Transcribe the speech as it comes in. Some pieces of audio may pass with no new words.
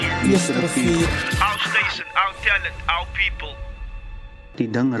yesterday. Our station, our talent, our people.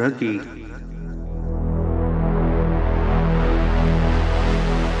 Tidang Ragi.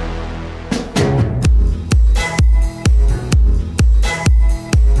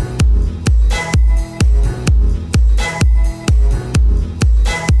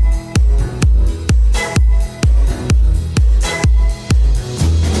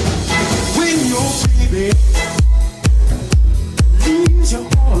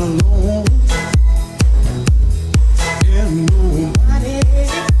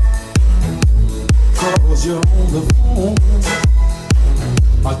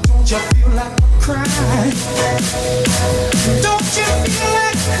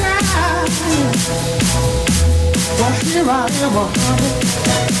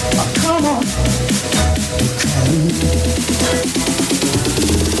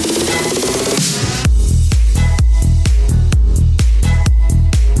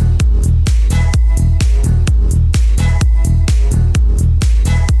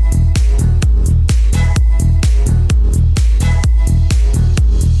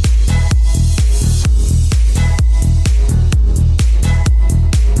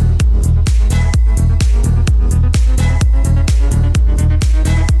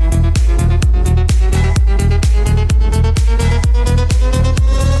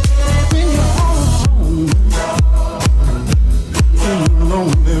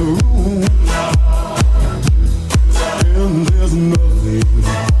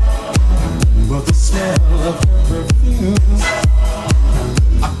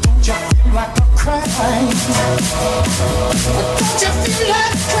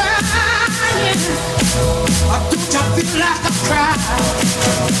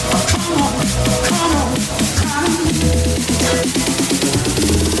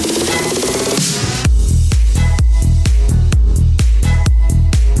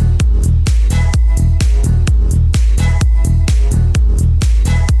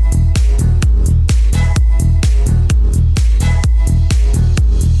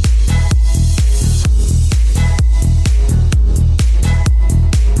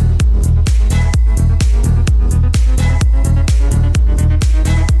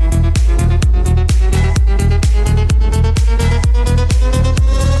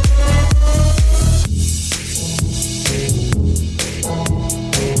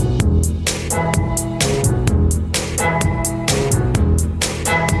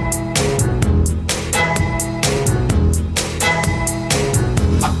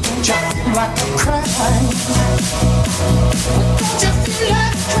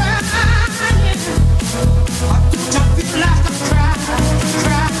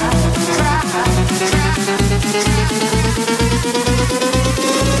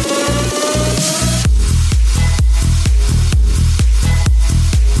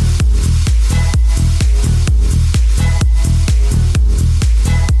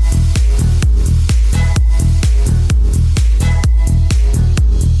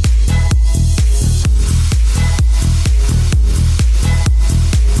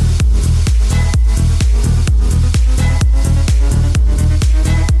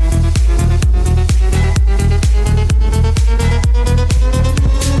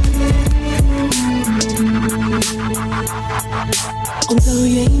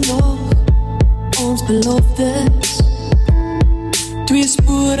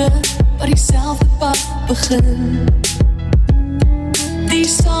 Die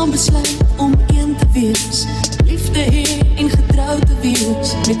saam besluit om een te wees, liefde hê en getrou te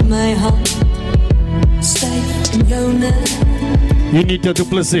wees, met my hand styf in joune. You need to do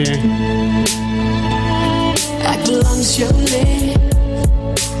plezier. Ek wil langs jou lê,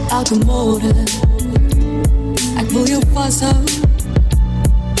 elke môre. Ek wil jou vashou,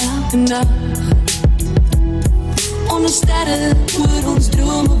 elke nag. Onder sterre oor ons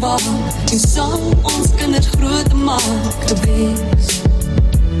drome waak, en saam ons kinders groot maak. Gewees,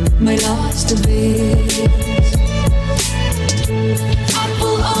 my laaste wees. Ek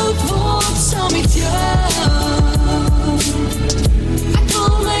wil oud word saam met jou. Ek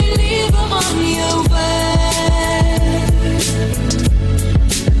wil my lewe aan jou wy.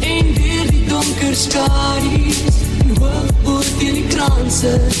 En weer die donker skadu's, en hoog oor teen die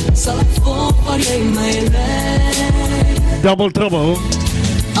kranse, sal ek volg waar jy my lei. Double trouble.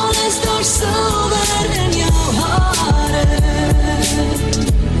 Alles daar silwer in jou hare,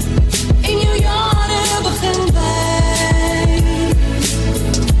 en jou jare begin by.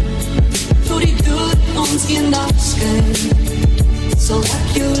 Tot die dood ons eendag skyn, sal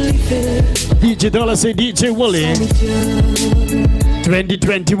ek jou lief hê. DJ Dollar say DJ Wally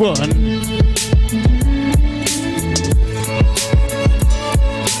 2021.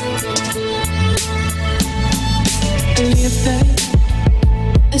 tyd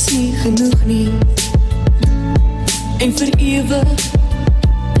is nie genoeg nie. En vir ewig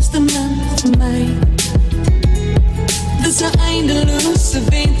is te min vir my. Dis 'n eindelose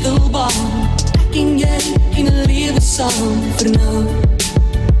wentelbaan. Ek en jy in 'n lewe saam vir nou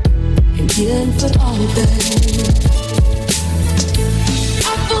en een vir altyd.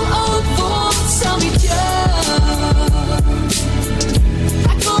 Ek wil oud word saam met jou.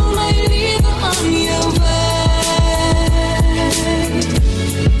 Ek wil my lewe aan jou wy.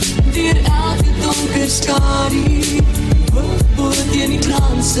 Deur elke donker skadu, voor teen die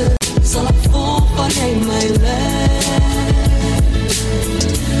kranse, sal ek volg waar jy my lei.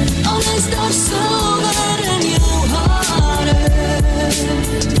 Al is daar silwer in jou hare,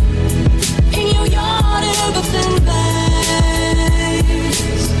 in jou jare begin wys.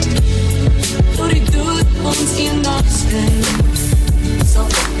 Door die dood ons eendag skyn, sal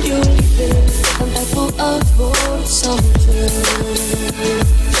ek jou lief hê, want ek wil oud word saam met jou.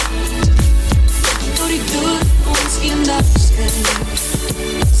 Door die dood ons eendag skyn,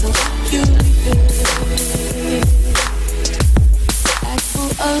 sal ek jou lief hê. Ek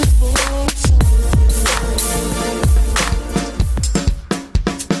wil oud word saam met jou.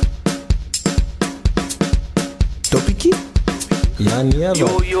 Toppiekie? Ja, nee, wat?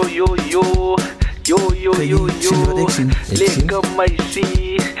 Yo, yo, yo, yo. Yo, yo, Kijk, yo, zie wat yo. ik zie. Ik zie. Lekker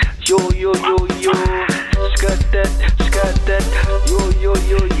meisie. Yo, yo, yo, yo. Skat dat, skat dat. Yo, yo,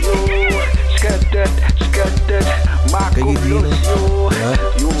 yo, yo. Skat dat, skat dat. Maak Kijk, op die los, ene. yo. Ja,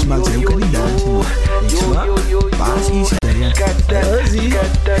 Yo, ze maakt yo, heel yo, kandidaat. yo. Ik Yo, zwaar. yo, yo, yo. Basis, ja. Skat dat, Ja, zie.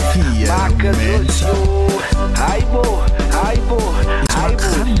 skat dat. Ja, Maak het los, mensen. yo. Haibo, haibo, haibo,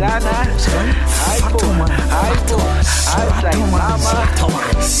 sana. Haibo, haibo. Altijd mama.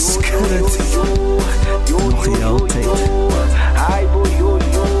 Nog niet altijd. Haibo, yo,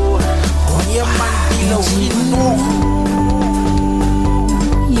 yo. Je man die nog niet nog.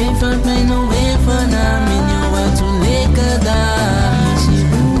 Jij valt mij nou weer vanaf in jou wat toen lekker daar.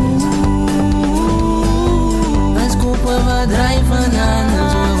 Als kopen wat drijven aan,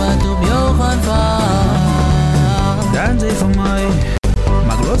 zo wat op jou gaan vallen. Dans even voor mij,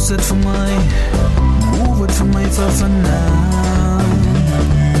 maak los het voor mij. Move het voor mij van vandaag.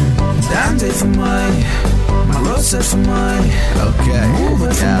 Dans even voor mij, maak los het voor mij. Oké. Move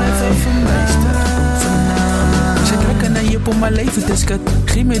het voor Ja, mij van vandaag. Ze kijken naar je op mijn leven te skut.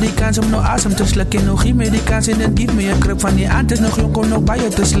 Geef me die kans om nou asem te slukken. Nou geef me die kans en dan geef me een kruk van die aan. Het is nog jong om nog bij je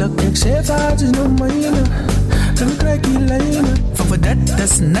te slukken. Ik zeg het is nog mijne. Dan krijg je lijnen. Van dat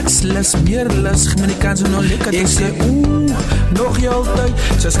is niks les, meer les. Geef me die kans om nog lekker te slukken. Nog jouw tijd.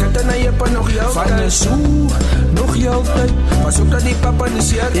 Ze schatten naar je pa, nog jouw tijd. Van de zoe, nog jouw tijd. Pas op dat die papa de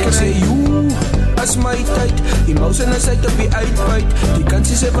zeer krijgt. Ik zeg joe, as my tijd. Die mouse en as uit op die uitbuit. Die kans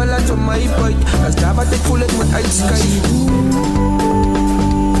is een balans op my buit. As daar wat ik voel, ik moet uitskijf.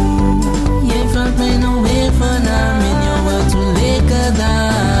 Jij valt mij nou weer vanaf in jou wat toen lekker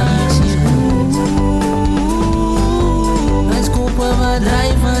daar. Als kopen wat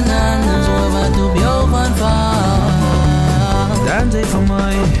drijven aan, zo wat op jou gaan vallen. Dans even voor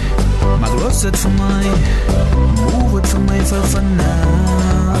mij, maak los het voor mij. Move het voor mij van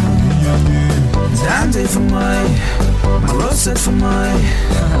vandaag. Dans even voor mij, maak los het voor mij.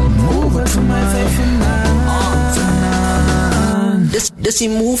 Move het voor mij van vandaag. Dus die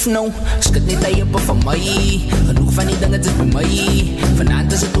move nou, skit net hy op van my. Genoeg van die dinge dit by my.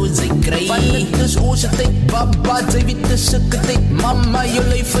 Vanaand is het hoe sy kry. Van dit is oorse tyd, baba, sy weet is sikke tyd. Mama, jou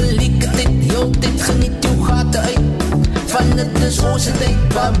lyf verlieke tyd. Jou tyd geniet jou gate uit. Van dit is oorse tyd,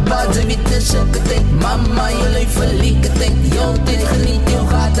 baba, sy weet is sikke tyd. Mama, jou lyf verlieke tyd. Jou tyd geniet jou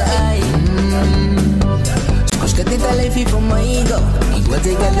gate uit. Skit net hy lyfie vir my, go. Ek wil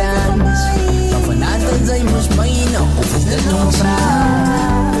take a dance. Van vanaand is hy moes my nou. Of is dit nog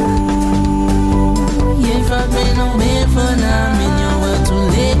vraag? Jij valt mij nou weer vanaf in jou wat toen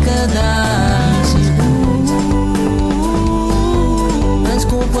lekker daar. Als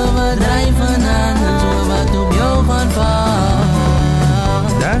kopen wat drijven aan, zo wat op jou gaan vallen.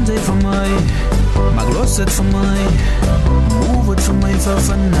 Dans even voor mij, maak los het voor mij. Move het voor mij van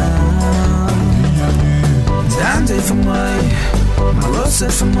vandaag. Dans even voor mij, maak los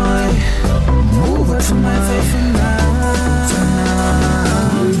het voor mij. Move het voor mij van vandaag.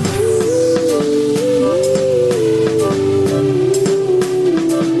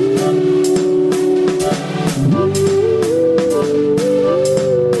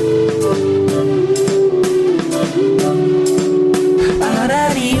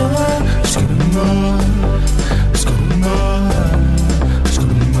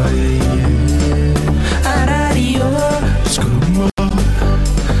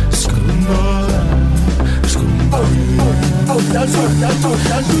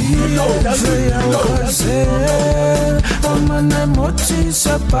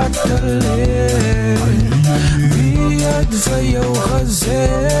 sapat alleen. Wie het vir jou gesê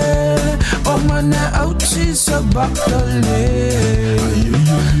om in 'n oudsie se bak te lê?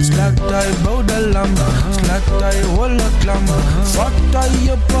 Slat hy boudelam, slat hy holle klam, vat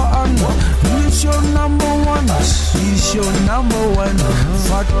hy op aan. He's your number one, he's your number one.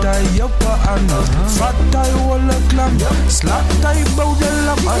 Vat hy op aan, vat hy holle klam, slat hy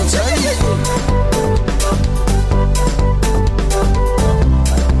boudelam,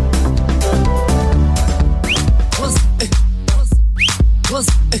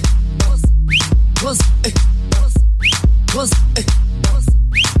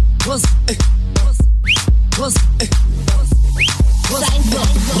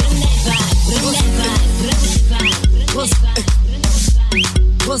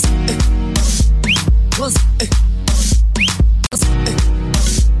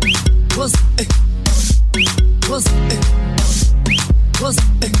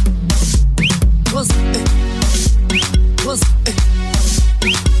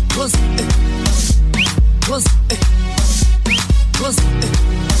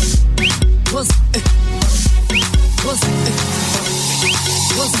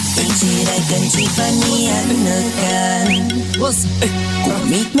 Kom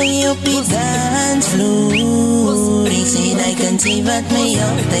met my op die dansvloer. Ek sê jy kan sien wat my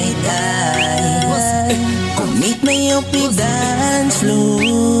altyd ai. Kom met my op die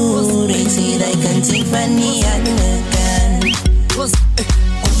dansvloer. Ek sê jy kan sien van die ander kant. Kom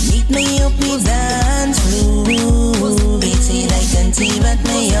met my op die dansvloer. Ek sê jy kan sien wat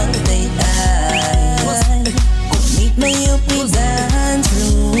my altyd ai. Kom met my op die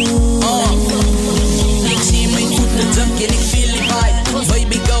dansvloer. Ek sien my voeten druk en ek feel die vibe.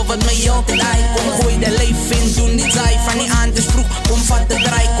 Baby girl wat my altijd ai. Kom gooi de leef en doen die zaai. Van die aand is vroeg, kom vat de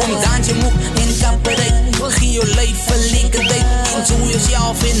draai. Kom dans je moeg en kapperij. Gie je leef een lekker tijd. Enjoy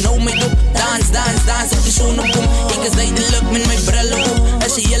jezelf en hou mij op. Dans, dans, dans op de zon kom. Ik is duidelijk met mijn brillen op.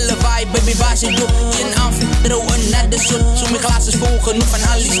 Is een hele vibe, baby waar ze doet. Gin af, trouwen naar de zon. Zo mijn glas is vol genoeg van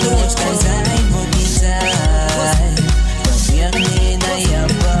al die stroons. Kan zijn voor die zaai. Dan weer niet naar je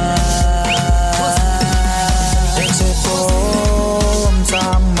baai. Ik zeg kom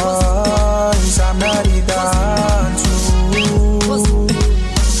samen, samen naar die dans toe.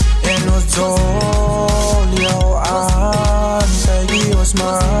 En ons zol jou aan, kijk die ons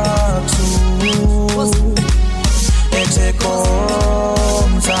maakt toe. Ik zeg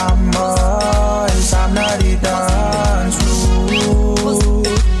kom samen, samen naar die dans toe.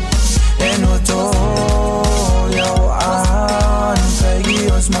 En ons zol jou aan, kijk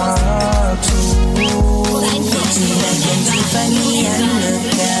die ons maakt toe.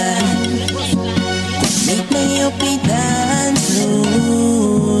 Met my op die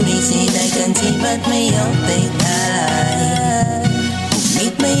dansvloer. Ek sê jy kan sien wat my altyd ai.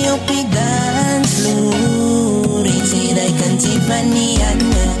 Met my op die dansvloer. Ek sê jy kan sien van die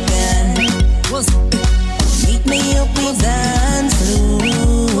ander kant. Met my op die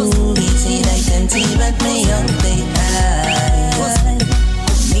dansvloer. Ek sê jy kan sien wat my altyd ai.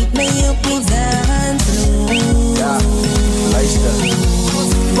 Met my op die dansvloer. Ja, luister.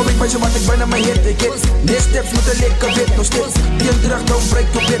 Kom ik bij zo wat ik bijna mijn hit, ik hit. Meer steps met een lekker wit, nog steeds. Die terug, dan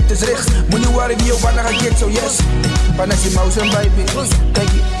breekt op dit, is rechts. Moet niet worry, wie wanneer ga ik zo, yes. Van als je mouse en baby. Kijk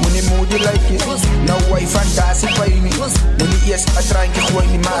je, moet niet moody like je. Nou, wij fantasie bij me. Moet niet eerst een traantje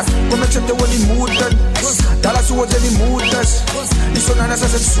gooien, maar. Kom ik zetten, we niet moeten. Daar laat zo wat in die moeders. Die zon aan als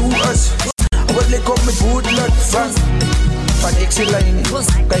het zoe is. Wat lik op met boetlet, van ik zit lijn.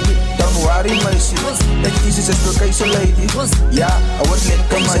 Kijk je, dan worry meisje. Kijk je, is het kijk zo lady. Ja, wat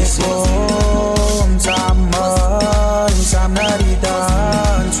lekker meisje. Kom samen, samen naar die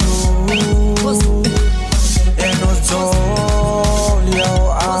dans toe. En ons zol jou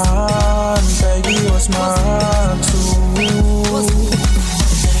aan, kijk die ons maakt toe.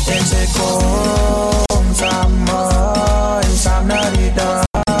 En ze kom samen, samen naar die dans.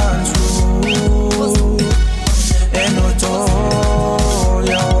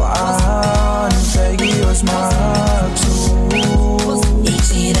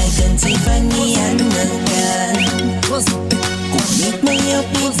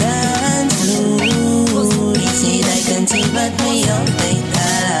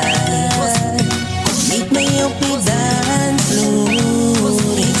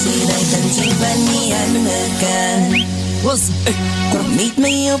 Kom meet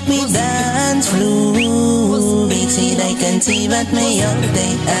my op die dansvloer. Ek sê jy kan sien wat my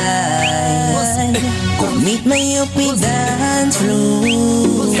altyd ai. Kom meet my op die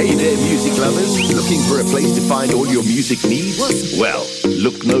dansvloer. Hey there, music lovers. Looking for a place to find all your music needs? Well,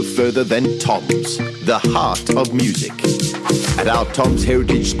 look no further than Tom's, the heart of music. At our Tom's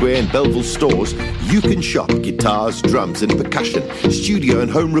Heritage Square and Belleville stores, you can shop guitars, drums and percussion, studio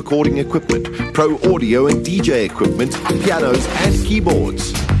and home recording equipment, pro audio and DJ equipment, pianos and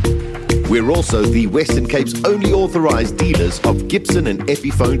keyboards. We're also the Western Cape's only authorized dealers of Gibson and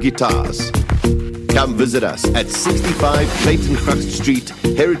Epiphone guitars. Come visit us at 65 Clayton Street,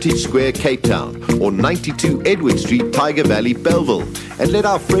 Heritage Square, Cape Town, or 92 Edward Street, Tiger Valley, Belleville, and let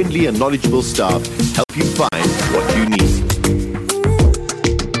our friendly and knowledgeable staff help you find what you need.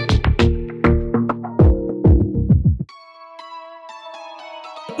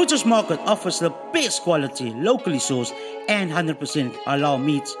 Butcher's Market offers the best quality, locally sourced, and 100% halal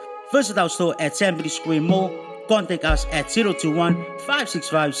meats. Visit our store at Sambry Square Mall. Contact us at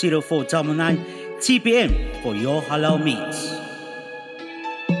 021-565-0499 TPM for your halal meats.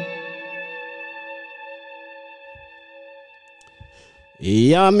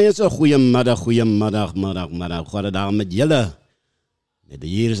 Ja mensen, goeiemiddag. Goeie dag met jullie.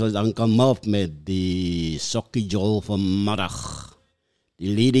 Hier is het dan Merv met die Sokkie Jol vanmiddag. The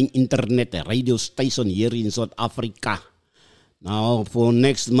leading internet radio station here in South Africa. Now, for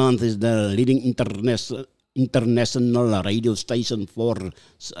next month is the leading international radio station for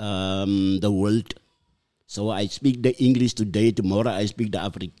the world. So I speak the English today, tomorrow I speak the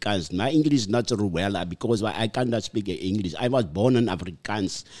Afrikaans. My English is not so well because I cannot speak English. I was born in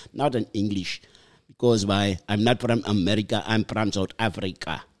Afrikaans, not in English. Because I'm not from America, I'm from South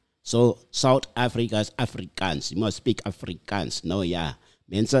Africa. So South Africa is Afrikaans. You must speak Afrikaans. Nou ja,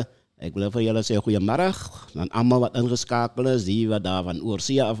 mensen, ik wil voor jullie zeggen goeiemiddag. Dan allemaal wat ingeschakeld is, die wat daar van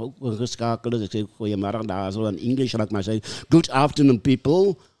oorzee af ook ingeschakeld is. Ik zeg goeiemiddag, daar zo in English laat ik maar zeggen. Good afternoon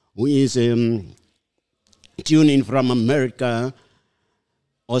people, who is tuning in from America,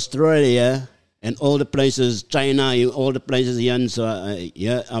 Australia, and all the places, China, all the places here,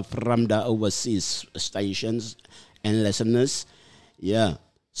 from the overseas stations and listeners. Yeah.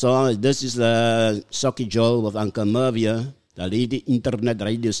 So this is the Sokkie Jol with Uncle Merv here, the leading internet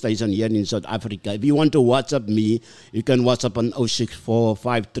radio station here in South Africa. If you want to WhatsApp me, you can WhatsApp on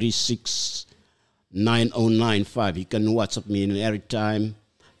 064-536-9095. You can WhatsApp me in every time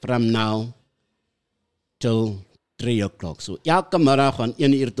from now till 3 o'clock. So elke middag van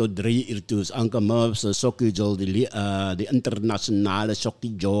 1 uur tot 3 uur toe is Uncle Merv se Sokkie Jol, die internationale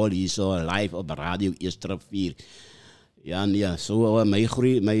Sokkie Jol hier so live op Radio Eerstravier. Ja, nee, so my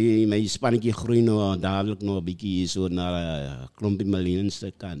spannetjie groei nou dadelijk nog 'n bietjie so na klompie miljoens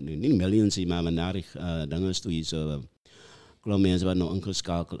te kan. Nie miljoens nie, maar na dinge toe hier so klomp mense wat nou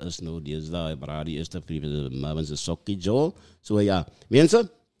ingeskakel is nou dis daar op Radio Eerstravier, maar se Sokkie Jol. So ja, mense,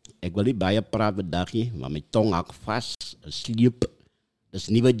 ek wil nie baie praat vandag nie, maar my tong hak vas, sleep. Dis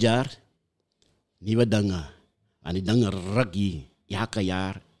nuwe jaar, nuwe dinge. En die dinge ruk hier, elke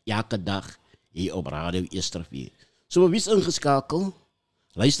jaar, elke dag hier op Radio Eerstravier. So wie is ingeskakel?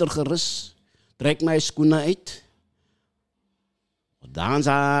 Luister gerus, trek my skoene uit. Dans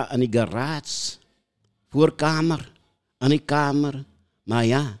in die garage, voorkamer, in die kamer. Maar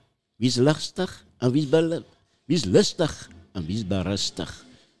ja, wie is lustig en wie is lustig en wie is berustig.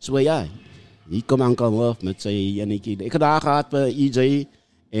 So ja, hier kom Uncle Merv met sy enetjie. Ek het daar gehad by EJ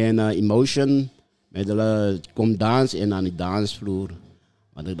en Emotion, met hulle kom dans en aan die dansvloer,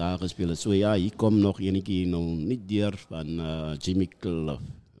 wat ek daar gespeel het. So ja, hier kom nog enetjie nou niet deur van Jimmy Cliff.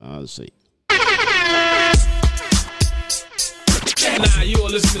 Sê. Now you're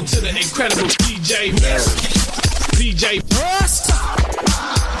listening to the incredible DJ Merv. DJ Rust.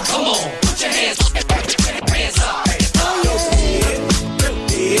 Come on, put your hands up.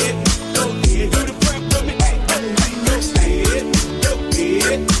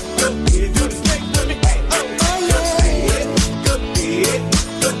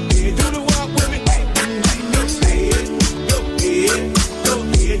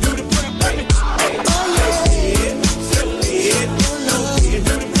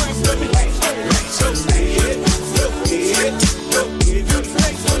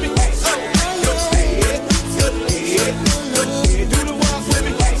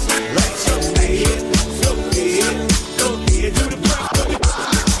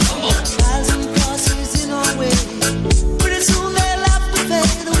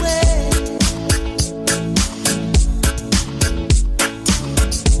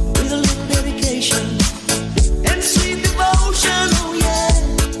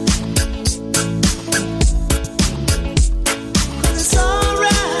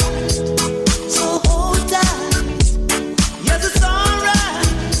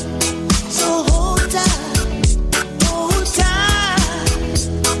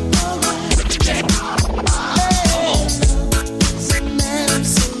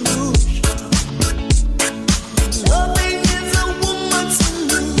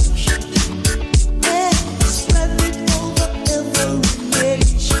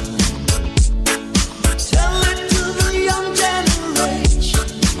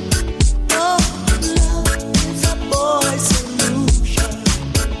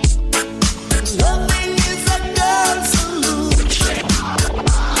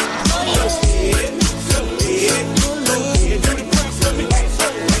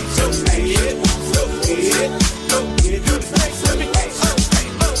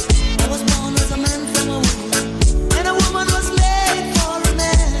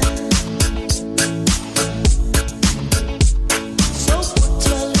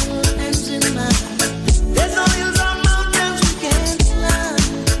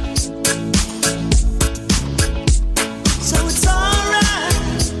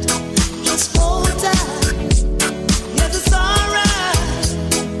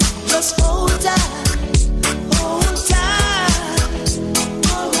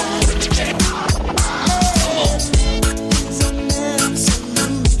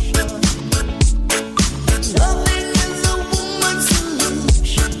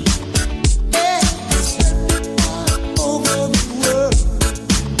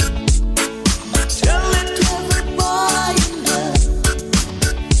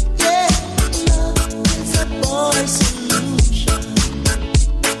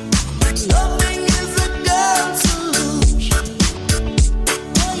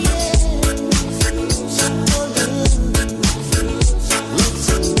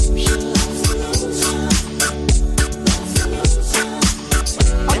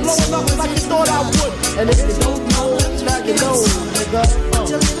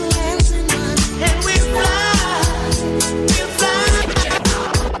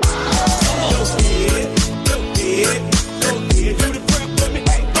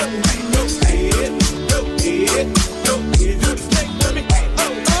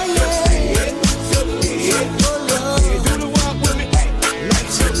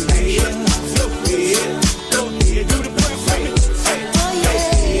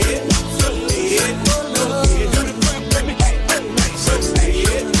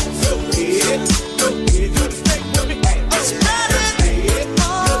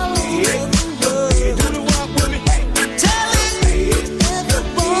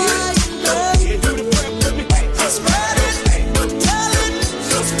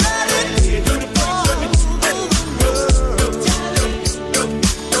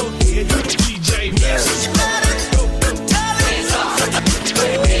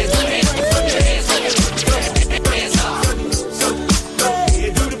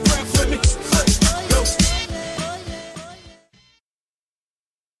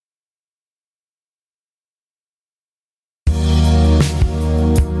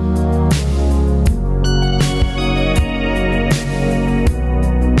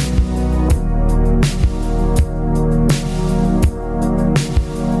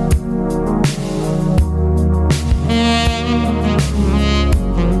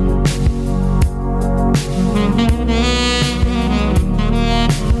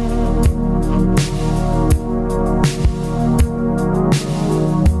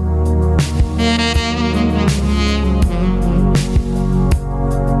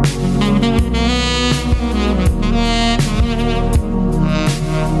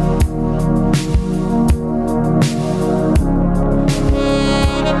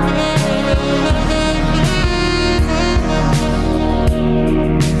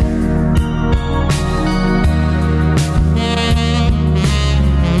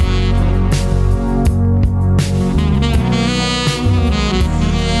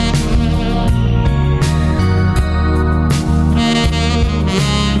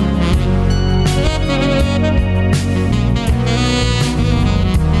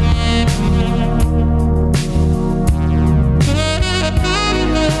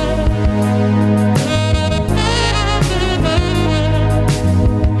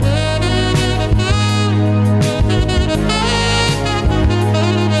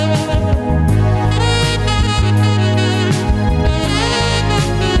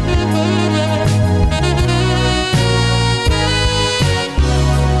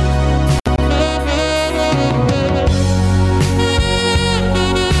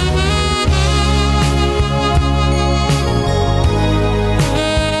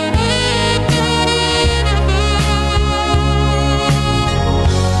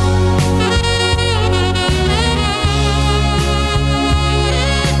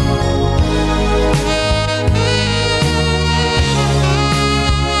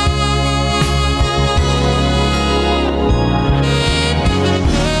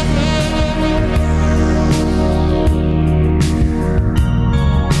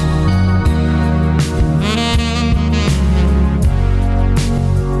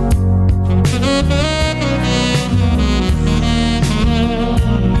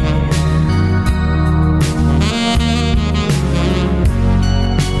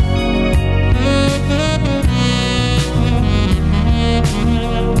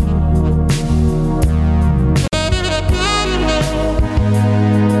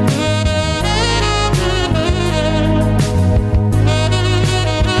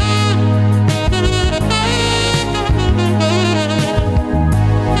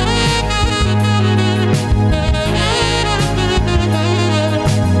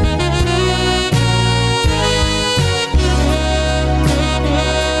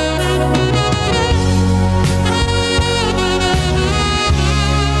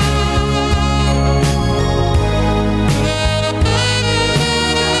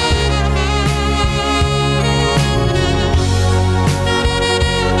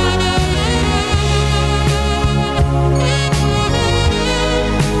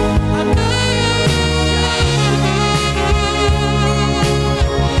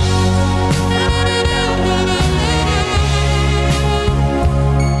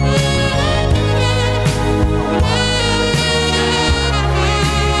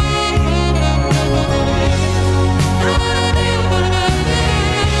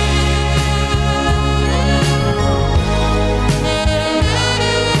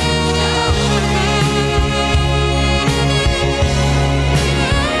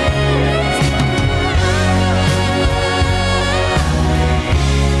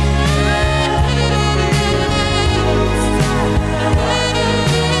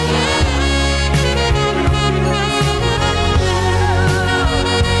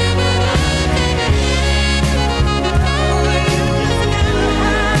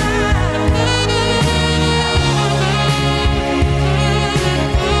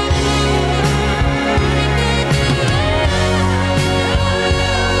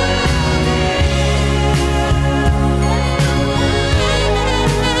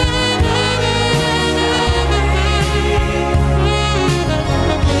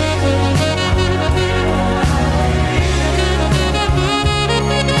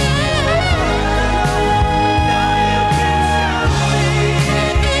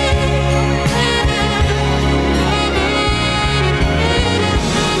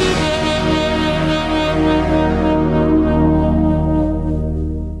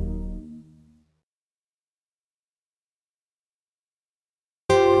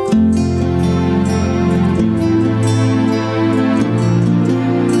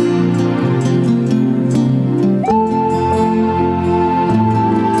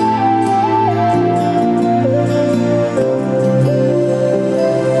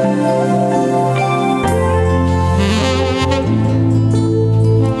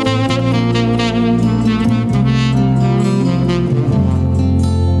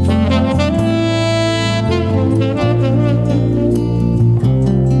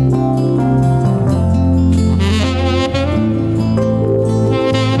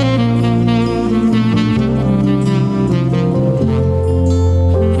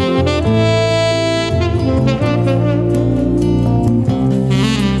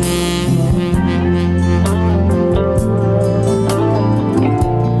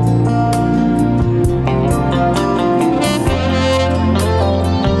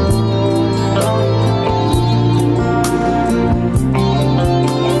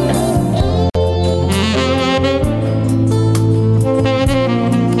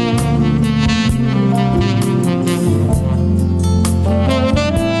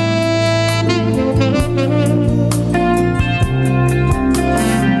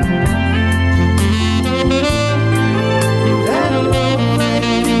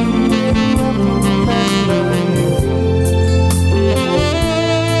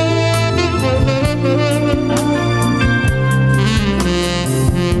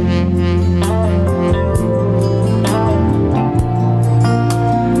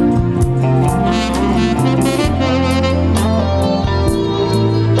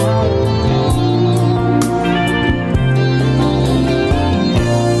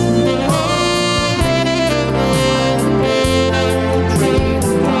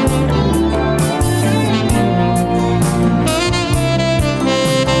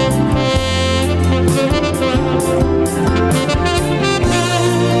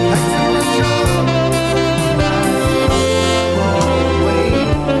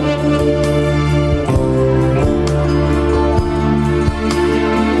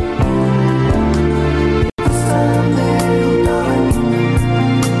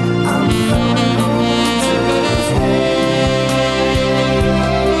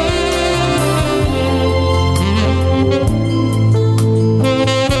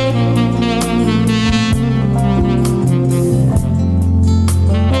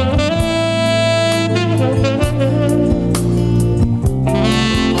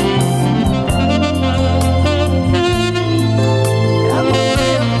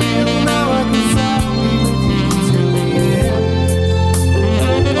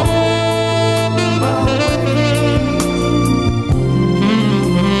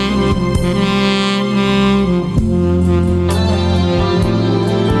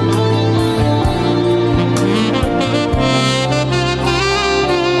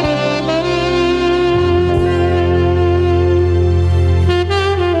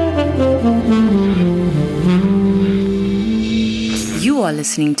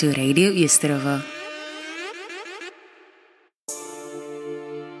 listening to Radio East River.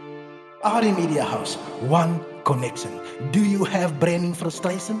 RD Media House, one connection. Do you have branding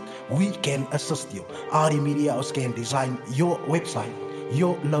frustration? We can assist you. RD Media House can design your website,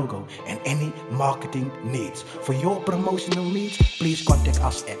 your logo, and any marketing needs. For your promotional needs, please contact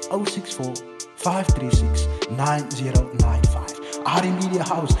us at 064 536 9095. RD Media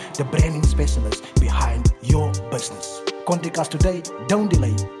House, the branding specialist behind your business. Contact us today, don't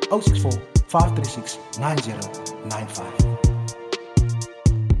delay. 064 536 9095.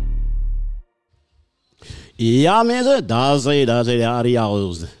 Ja mensen, daar zijn de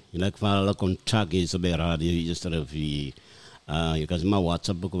area's. In elk geval contact is bij Radio East River. Je kan maar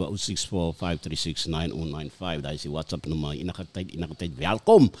WhatsApp ook op 064-536-9095. Dat is je WhatsApp nummer. Enige tijd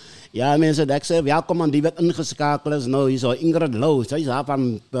welkom. Ja mensen, dat ik zeg welkom aan die wat ingeschakeld is. Nou, hier zo Ingrid Loos. Zij is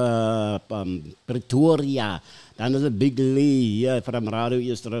van Pretoria. Dan is het Big Lee van Radio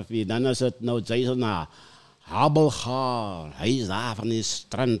East River. Dan is het, nou, zij is naar Habelgaar. Hij is daar van die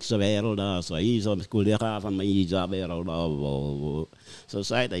strandse wereld. Zo. Hij is een collega van mij. Hij is daar wereld. Zo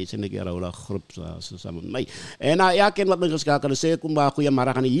zei hij is in een groep samen met mij. En ja, ik ken wat ingeschakeld. Dus ik kom maar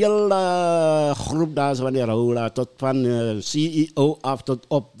goeiemorgen aan die hele groep daar van die Raula. Tot van CEO af tot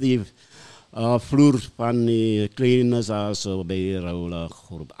op die vloer van die cleaners zo bij die Raula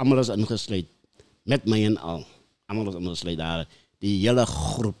groep. Allemaal is ingesluit. Met mij en al. Allemaal is ingesluit daar. Die hele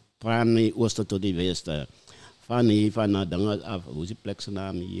groep van die oosten tot die westen. Van dingen af, hoe is die plek zijn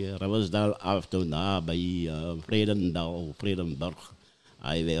naam hier? Ravensdal af tot daar bij Vredenburg.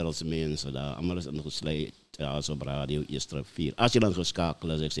 Hij wereldse mensen daar, allemaal is ingesluit. Ja, zo op Radio East River. Als je dan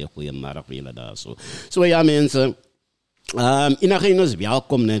geschakeld is, ik zeg goeiemorgen voor jullie daar zo. Zo ja mensen, iedereen is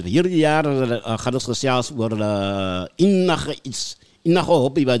welkom. Hierdie jaar gaat het gesels oor enige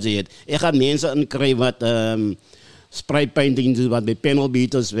hobby wat je hebt. Ik ga mensen inkrijgen wat spraypainting doen, wat bij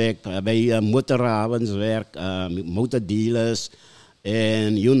panelbeaters werkt, bij motorhavens werkt, motordealers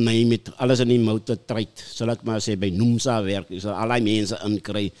en you name it, alles in die motortrade. Zal ik maar zeggen, bij Noemsa werkt. Ik zal allerlei mensen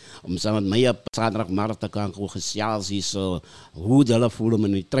inkrijgen om samen met mij op zaterdagmiddag te gaan gesels zo hoe hulle voelen om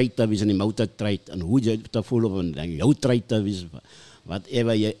in die trade te wees, in die motortrade, en hoe je te voelen om in jouw trade te wees,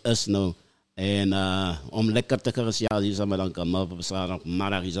 whatever je is nou. En om lekker te gesels, maar dan kan maar op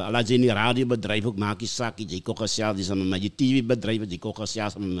zaterdagmiddag. Als je in die radiobedrijf ook maak je zakje, je kan gesels met je TV-bedrijf, je kan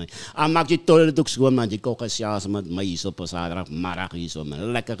gesels met mij. En maak je toilet ook schoon, maar je kan gesels met mij op zaterdagmiddag.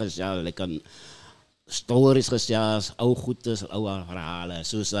 Lekker gesels, lekker stories gesels, oude goedes, oude verhalen.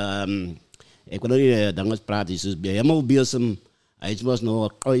 Zoals, ik wil niet dingen praten, zoals bij helemaal bezig. Hij was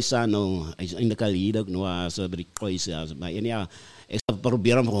nog kruisen, hij is in de kalide ook nog zo bij die kruisen. Maar ja, ik zal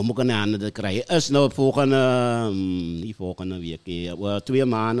proberen om ook een handen te krijgen. Is nou volgende week. 2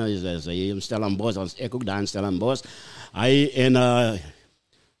 maanden is hij in Stellenbosch, als ik ook daar in Stellenbosch. Hij en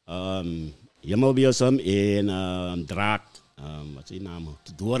helemaal bezig in draad. Wat is die naam?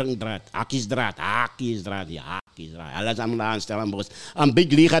 Doorndraad, hakjesdraad, ja. Alles allemaal aan Stellenbosch. En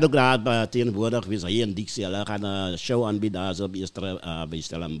Big Lee gaat ook daar tegenwoordig wees. Hij en Dixie, hij gaat een show aanbieden daar zo bij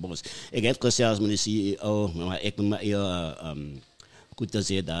Stellenbosch. Ik heb gezegd met de CEO, maar ik moet me goed te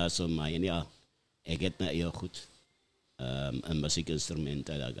zeggen daar zo, maar ja, ik heb me heel goed een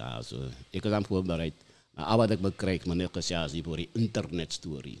muziekinstrumenten daar zo. Ik was aan voorbereid. Maar wat ik bekrijg, maar net gezegd voor die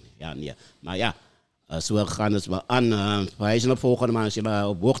internetstory. Ja, nee. Maar ja. Zo we gaan het maar aan. Wij zijn op volgende maand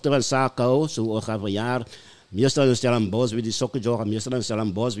op hoogte van zaken houden. Zo gaan we jaar. Meestal in Stellenbosch, wie die Sokkie Jol, meestal in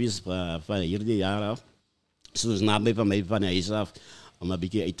Stellenbosch, wie is van hierdie jaar af. Zo is nabij van mij van huis af. Om een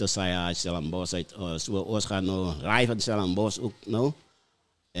beetje uit te zeggen, Stellenbosch uit. Zo ons gaan nou live in Stellenbosch ook nou.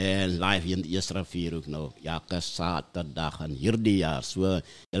 En live in de eerste rivier ook nou. Ja, zaterdag en hierdie jaar. Zo,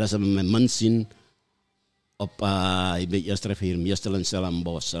 jullie zullen mijn mens zien. Op de eerste rivier, meestal in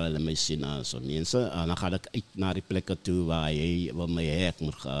Stellenbosch, zullen jullie mij zien. Zo mensen. En dan ga ik uit naar die plekken toe waar jij mij heeft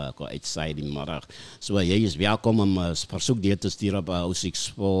moet uitzij die morgen. Zo, jij is welkom om verzoek die te sturen op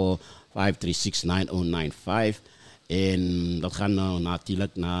 064-536-9095. En dat gaat nou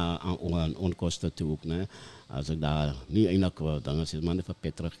natuurlijk naar onkosten toe ook. Nee. Als ik daar niet eindelijk dan is het maar even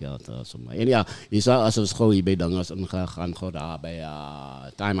pittig geld. En ja, je zou als we school hier bij dan gaan gewoon daar bij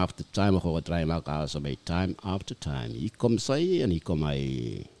time after time gewoon draaien elkaar zo bij time after time. Hier komt zij en hier komt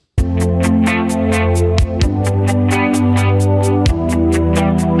hij.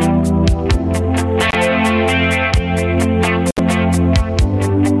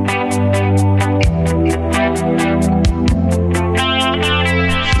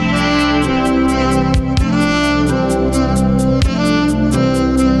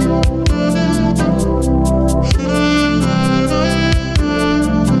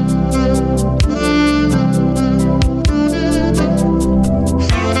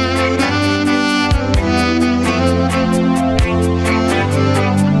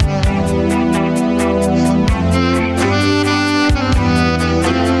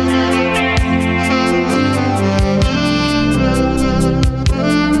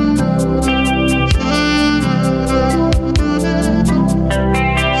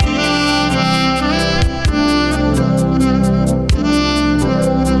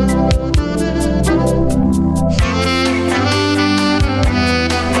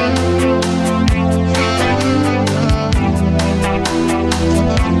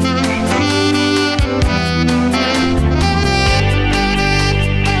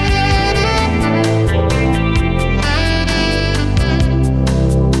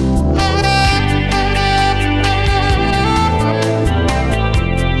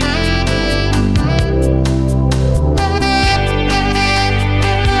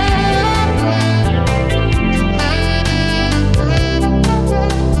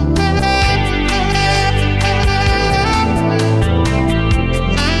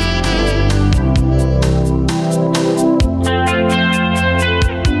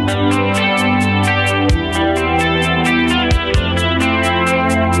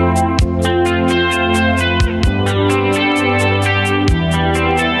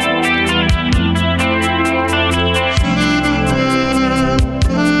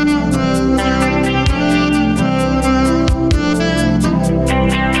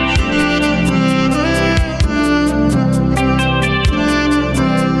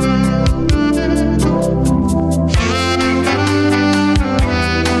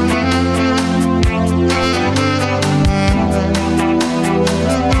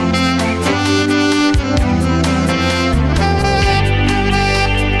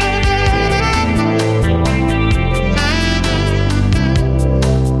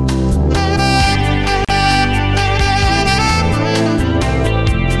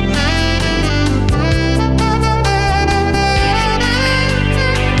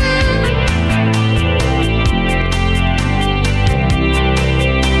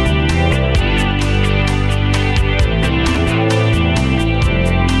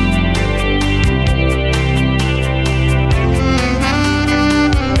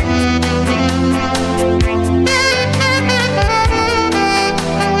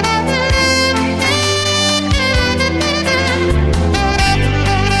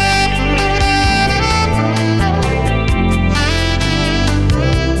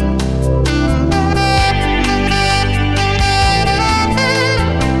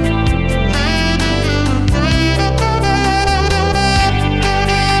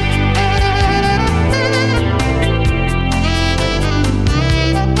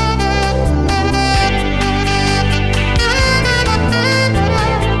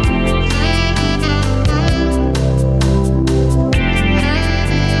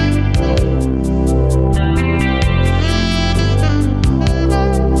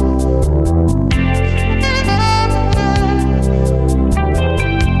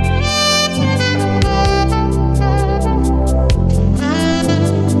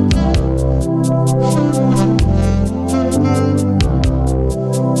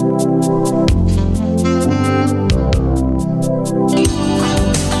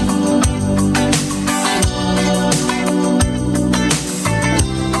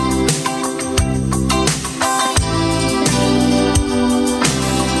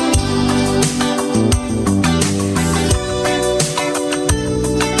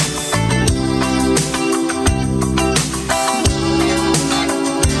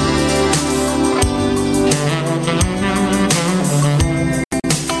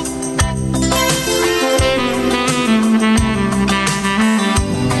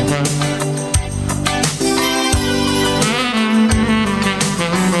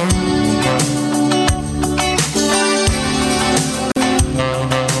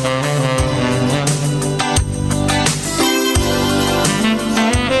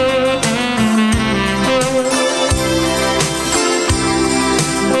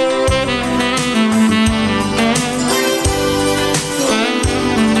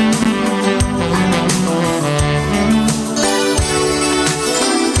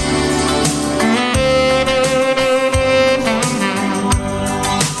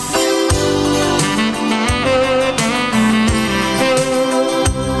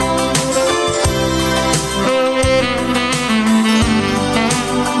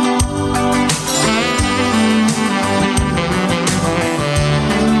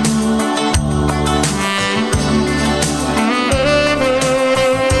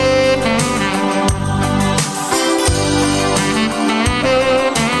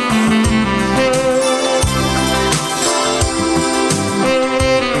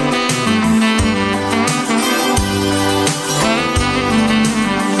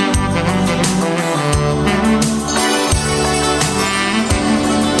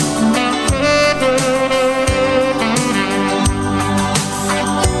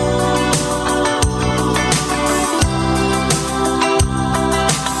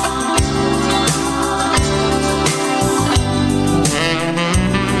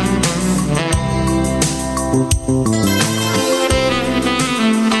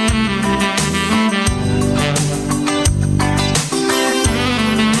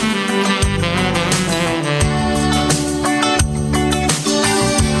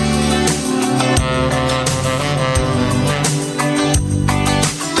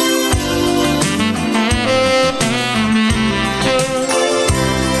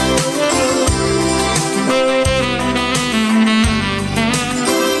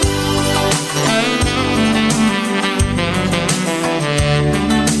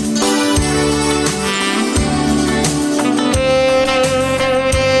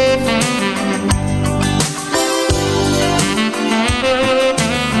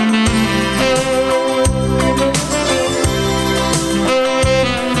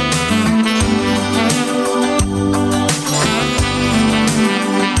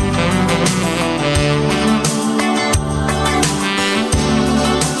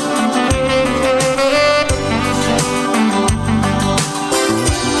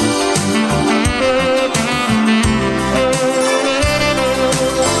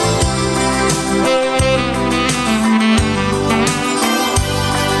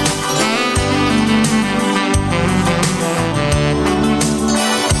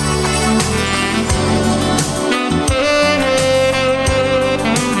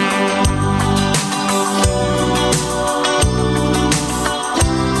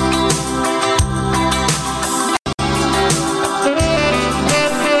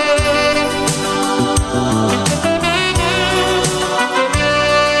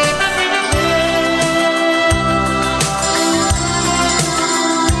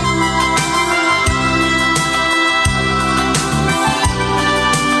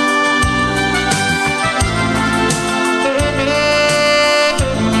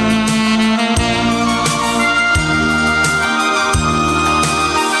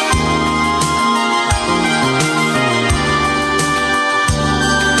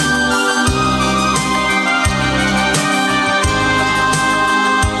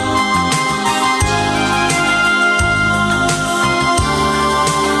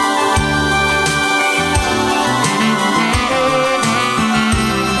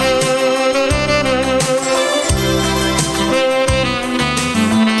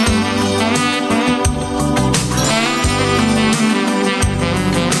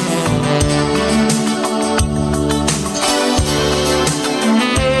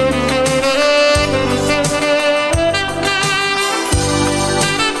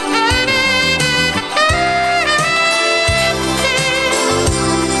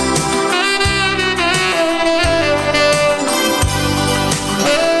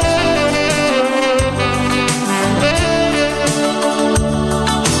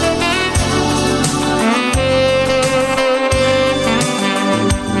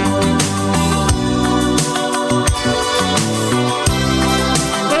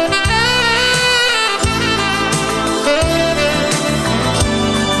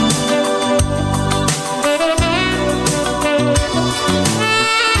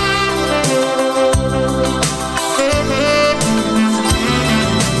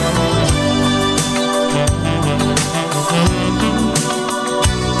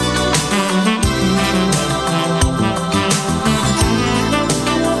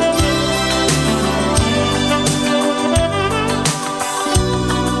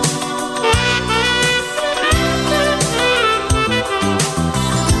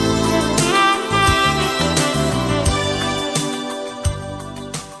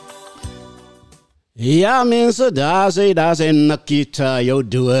 Ja, mensen, daar zijn Nakita, jouw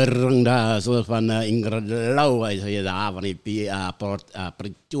doorring daar, zo van Ingrid Lau, hij zei daar van die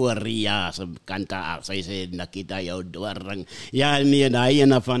Pretoria, zijn kant af, zij zei Nakita, jouw doorring. Ja, nee, daar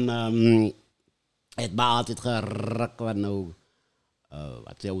ene van, het me altijd gerukt, wat nou,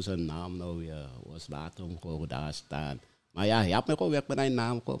 wat is zijn naam nou, was later om gewoon daar staan. Maar ja, je hebt me gewoon weg met mijn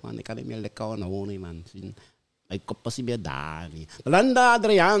naam, man, ik kan niet meer lekker houden, man, zien. Ik kom pas niet meer daar. Belinda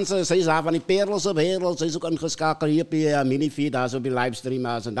Adriaanse, zij is daar van die perels op wereld. Zij is ook ingeschakeld hier op je minifeed, daar zo op je livestream.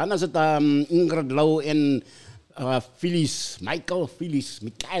 En dan is het Ingrid Lau en Michael Phyllis.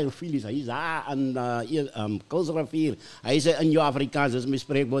 Hij is daar aan Kulsrivier. Hij is in jouw Afrikaans, dus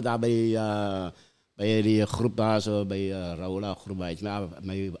bespreekbaar daar bij die groep daar zo, bij Raula groep. Hij is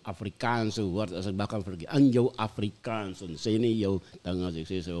mijn Afrikaanse woord, als ik dat kan vergeten. In jouw Afrikaans. En zei niet jouw, dan als ik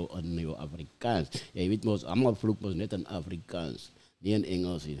zeg zo, in jouw Afrikaans. Je weet maar, allemaal vloek maar net in Afrikaans. Niet in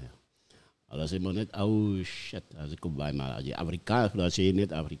Engels hier. Als je maar net, oh shit, als ik kom bij maar, als je Afrikaans, dan zeg je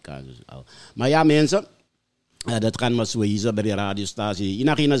niet Afrikaans. Maar ja mensen. Dat kan maar zo hier bij de radiostatie.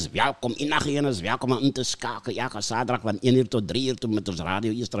 Iedereen is welkom om te schakelen. Ja, zaterdag van 1 uur tot 3 uur met ons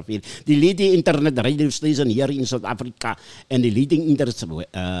radio Israël. Die leading internet radio station hier in Zuid-Afrika. En die leading internet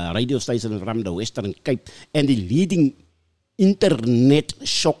radio station from the Western Cape. En die leading internet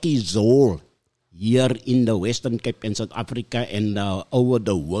Sokkie Jol hier in de Western Cape in Zuid-Afrika en over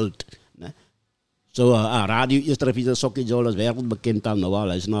the world. So, radio Israël Sokkie Jol is wereldbekend al nou al.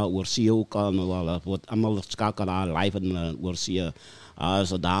 Hij is nou oorsee ook al nou al. Het wordt allemaal schakelen live in oorsee.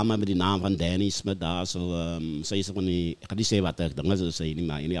 So dame met die naam van Danny Smith daar. Zij is van die, ik ga niet zeggen wat ik denk, ze zei niet,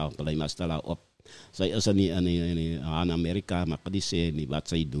 maar in blijf maar stellen op. Zij is in Amerika, maar ik ga niet zeggen wat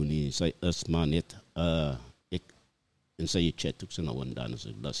zij doen niet. Zij is maar net, en zij chat ook zo nou en dan, dus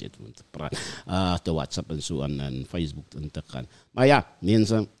dat zit om te praten. Te WhatsApp en zo en Facebook en te gaan. Maar ja,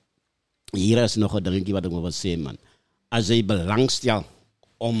 mensen. Hier is nog een dingetje wat ik wil zeggen, man. Als je belangstelt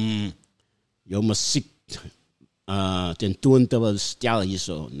om jouw muziek tentoon te willen stellen hier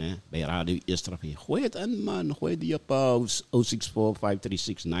zo, bij Radio Israël, gooi het in, man. Gooi die op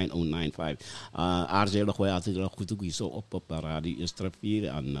 064-536-9095. Aarzelen gooi altijd goed ook hier zo op Radio Israël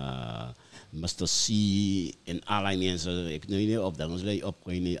en Mr. C en allerlei mensen. Ik weet niet of dat ons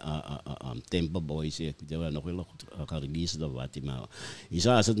op Temple Boys. Ik weet nog wel goed gereleased of wat. Maar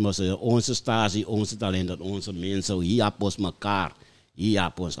hier is het maar onze statie, onze talenten, onze mensen. Hier hebben ons elkaar. Hier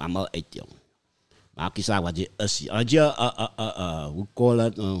hebben ons allemaal uit, jongen. Maar ik zeg wat je is. Als je, hoe call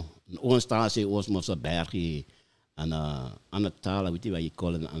het, onze statie, onze bergen. En aan het talen, weet je wat je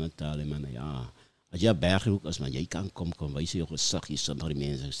call het aan het talen, man. Ja. Als je berghoek is, man, jij kan komen wijzen je gezichtjes aan die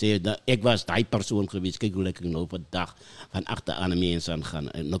mensen. Ik was die persoon geweest, kijk hoe lekker nou op een dag van achter aan de mensen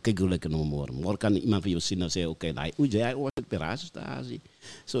gaan. En nou kijk hoe lekker nou morgen. Morgen kan iemand van jou zien en zeggen, oké, hoe jij was het piratenstatie.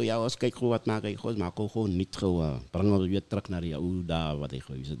 Zo ja, als kijk wat maak ik gewoon niet gewoon. Breng ons weer terug naar jou, daar wat ik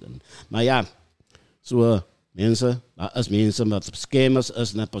geweest ben. Maar ja, zo mensen, als mensen wat scammers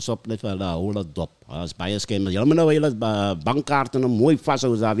is, dan pas op net wel daar holen dop. Als bij scammers, jullie nou hele bankkaarten mooi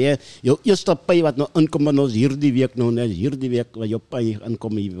vasthouden daar weer. Jouw eerste pay wat nou inkomt ons hierdie week wat jou pay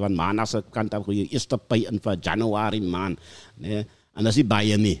inkom van maandag se kant af, jou eerste pay in van Januarie maand, né? En as jy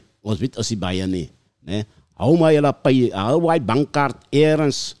baie nie. Ons weet as jy baie nie, né? Hou maar julle pay, hou my bankkaart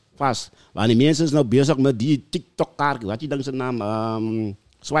ergens vas. Want die mense is nou besig met die TikTok kaart, wat jy dink se naam,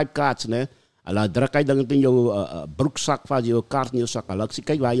 swipe cards, né? Hulle druk hy dan in jou broeksak vas, jou kaart in jou sak. Hulle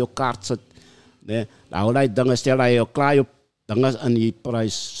kyk waar jou kaart sit. Nee, nou hy dinge stel hy jou klaar op dinge in die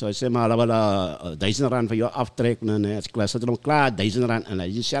prys. So sê maar hulle wil R1000 vir jou aftrek, nee, as klas het hom klaar R1000 en hy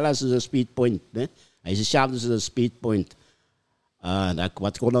sê selfs as 'n speed point, né? Hy sê selfs as 'n speed point. Dat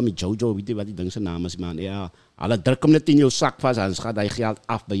wat kon hom met Jojo, weet jy wat die ding se naam is, man. Ja, hulle druk hom net in jou sak vas en gaan hy geld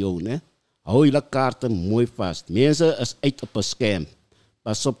af by jou, né? Hou julle kaarte mooi vas. Mense is uit op 'n scam.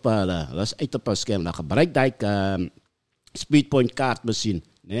 Pas op, dat is uit op een scam. Dan gebruik die speedpoint kaartmachine.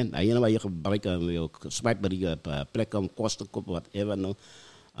 Nee, dat is waar je gebruikt, je swipe bij die plek om kosten te kopen, whatever. Nou.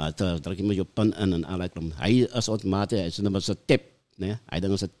 Druk je met je pin in en allerlei. Hij is automatisch, hij is een tip. Nee, hij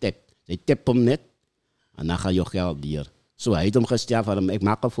is een tip. Hij tip hem net en dan gaat je geld hier. Zo, hij heeft hem gesteld van hem. Ik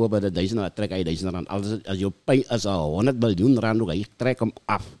maak een voorbeeld, R1000, trek hij R1000. Als je pay is al 100 miljoen rand, hij trekt hem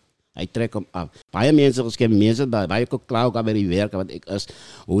af. Hij trekt hem af. Baie mensen gescamd, mensen bij ook klaar ook bij die werken, wat ik is,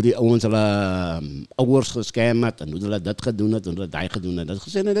 hoe die ons ouders gescamd had, en hoe ze dat gedaan had, en hoe ze dat gedaan had. Dat is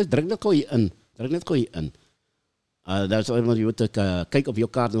gezegd, dat druk net gooi in. Dat is iemand die moet kijken of je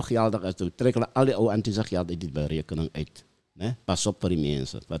kaart nog geldig is. Dan trekken al die oude antiese geld uit die berekening uit. Nee? Pas op voor die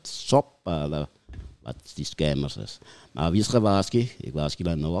mensen. Wat op wat die scammers is. Maar wie is gewaarschuwd? Ik waarschuw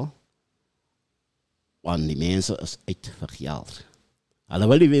dat nou al. Want die mensen is uit voor geld.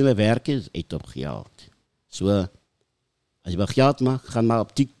 Alhoewel die willen werken, is uit op geld. So, als je wil geld maken, ga maar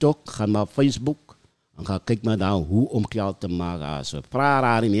op TikTok, ga maar op Facebook. En ga kijken maar dan hoe om geld te maken. So, vraag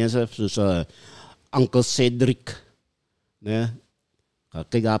aan die mensen, zoals Uncle Cedric. Nee? Ga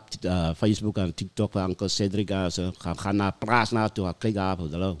kijken op Facebook en TikTok van Uncle Cedric. Ga naar praat naartoe, ga kijken op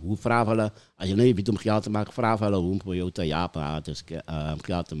hoe vragen. Als je niet weet om geld te maken, vragen hoe voor jou te helpen. Dus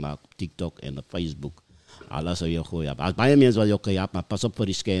geld te maken op TikTok en op Facebook. Alles zou je gooien. Als bij mensen wil je ook helpen, maar pas op voor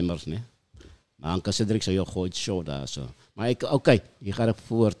die scammers. Nee? Maar Uncle Cedric zou je gooien show daar zo. Maar oké, je gaat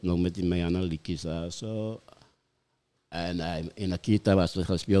voort nog met die mijn analytisch daar zo. En in de kita was het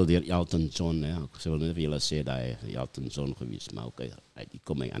gespeeld door Elton John. Ik zou niet willen zeggen dat hij Elton John geweest, maar oké, die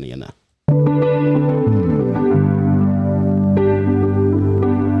kom ik aan je na.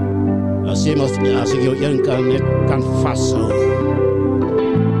 Als ik jou één kan vasthouden.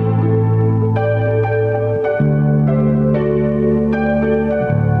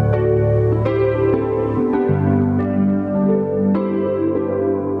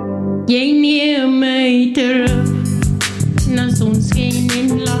 Jij neemt mij terug naar zo'n schijn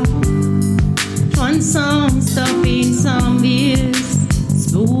in lach. Van zandstap eenzaam wees,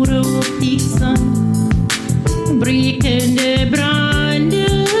 sporen op die zand, brekende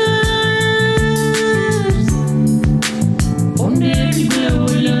branders. Onder die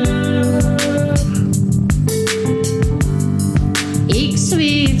blauwe lucht, ik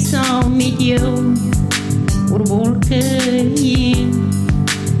zweef samen met jou door wolken heen.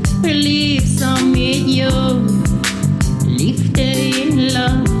 Verliefd samen met jou, liefde in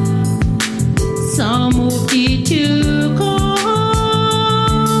lach, samen op die toekomst.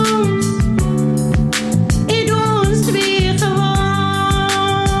 In ons twee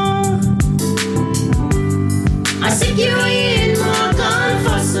gewacht. Als ik jou eenmaal kan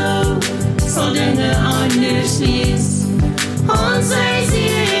vasthouden, zal dingen anders wees. Ons huis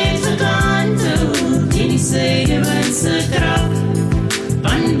heeft gekanteld in die zuidenwindse kracht.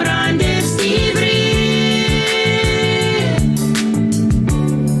 Van branders die breed,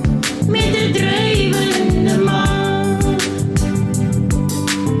 met de drijvende maan.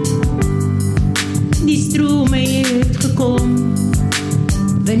 Die stroom heeft gekomen,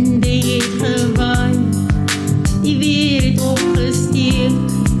 winden heeft gewaaid. Die weer het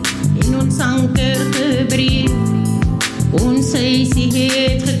opgesteeld, in ons anker gebreid. Ons huis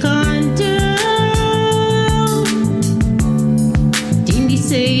heeft gekanteld.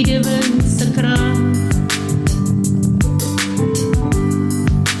 Zuidenwindse kracht.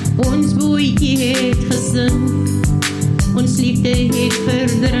 Ons boeitje heeft gezink, ons liefde heeft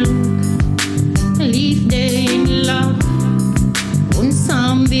verdrink. Liefde in lach, ons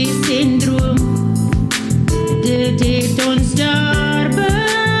saamwees in droom. Dit heeft ons daarbij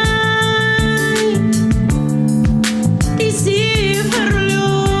die zee verloor.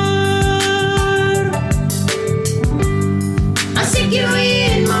 Als ik jou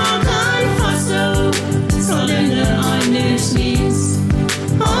eenmaal kan vasthouden, zal dingen anders wees.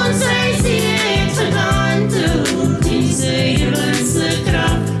 Ons huis heeft gekanteld in die zuidenwindse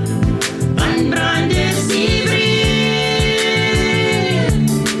kracht. Van branders die breed,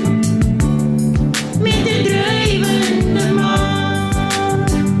 met de drijvende maan.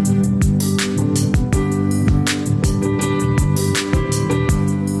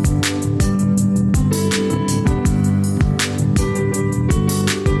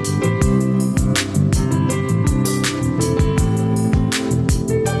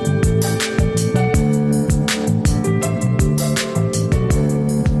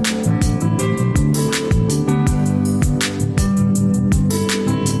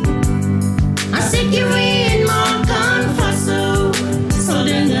 Als ik jou eenmaal kan vasthouden, zal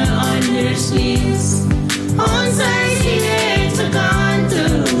dingen anders wees. Ons huis heeft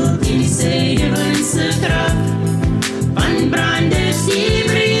gekanteld in die zuidenwindse kracht. Van branders die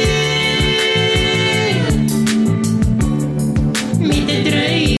breed, met de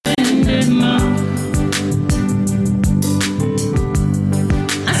drijvende macht.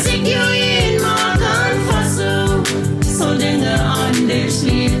 Als ik jou eenmaal kan vasthouden, zal dingen anders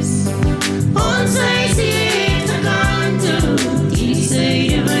wees. Ons huis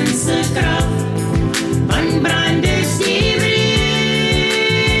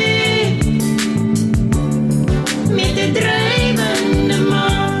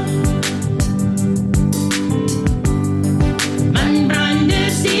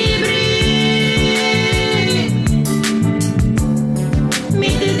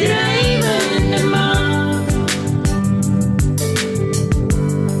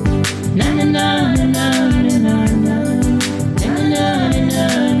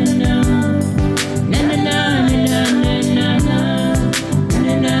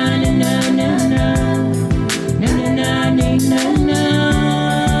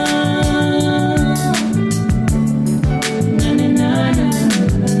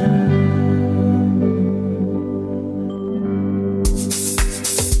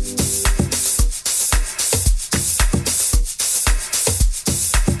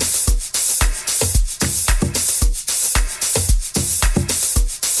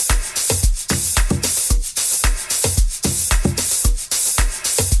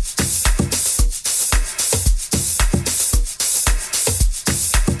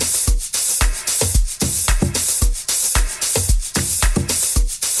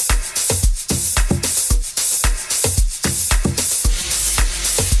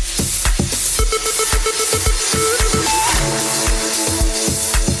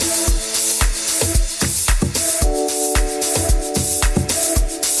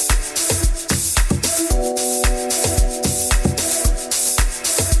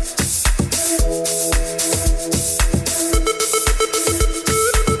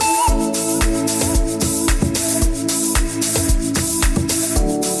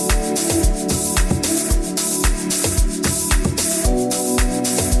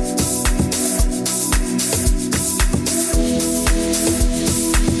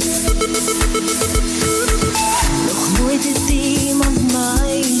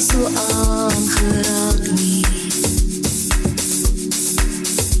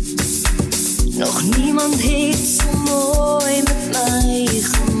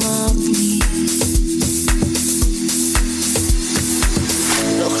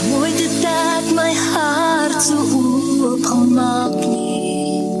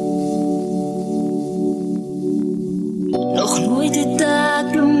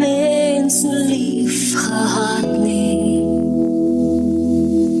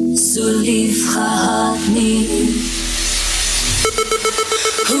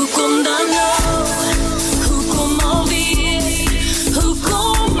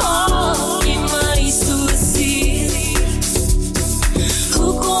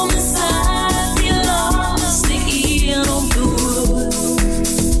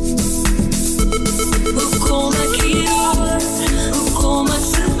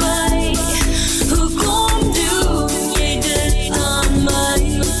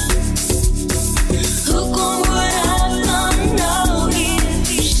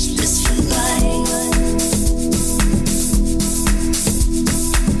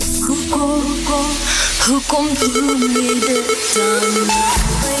Hoekom doen jy dit dan?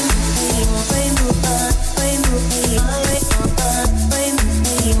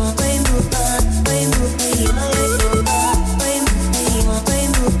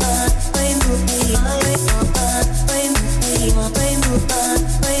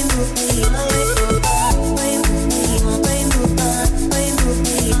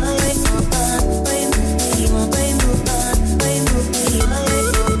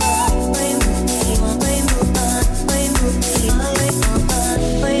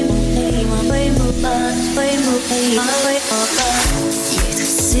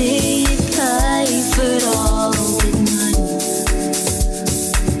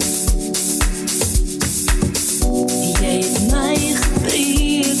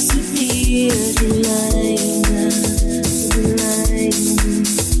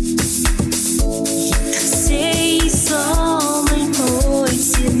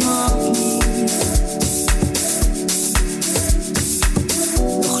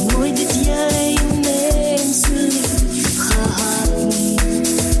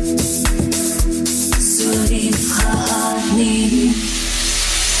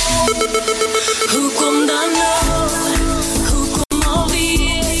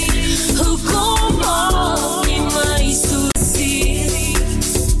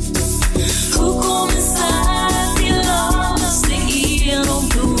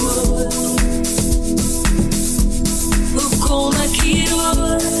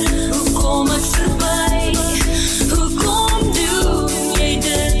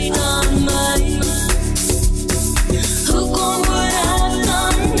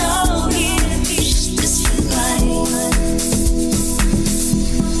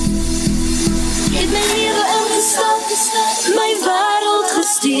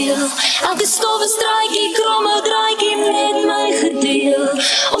 Elke stoffe straatjie, kromme draadjie met my gedeel.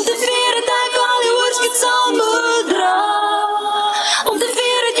 Om te vier het ek al die oorskit sal moet dra. Om te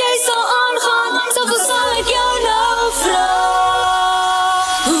vier het jy sal aangaan, soveel sal ek jou nou vraag.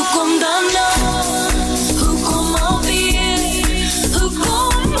 Hoekom dan nou? Hoekom alweer?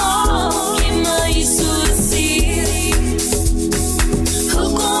 Hoekom maak jy my so seer?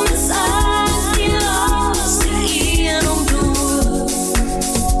 Hoekom is ek die laaste een om door?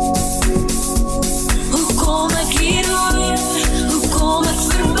 Hoekom ek hier hoor? Hoekom ek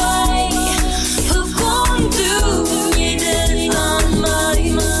verby? Hoekom doen jy dit aan my?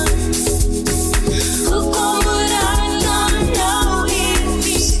 Hoekom moet ek dan nou hier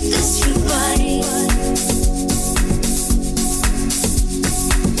wees? Dit is verby.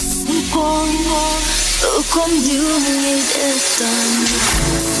 Hoekom doen jy dit dan?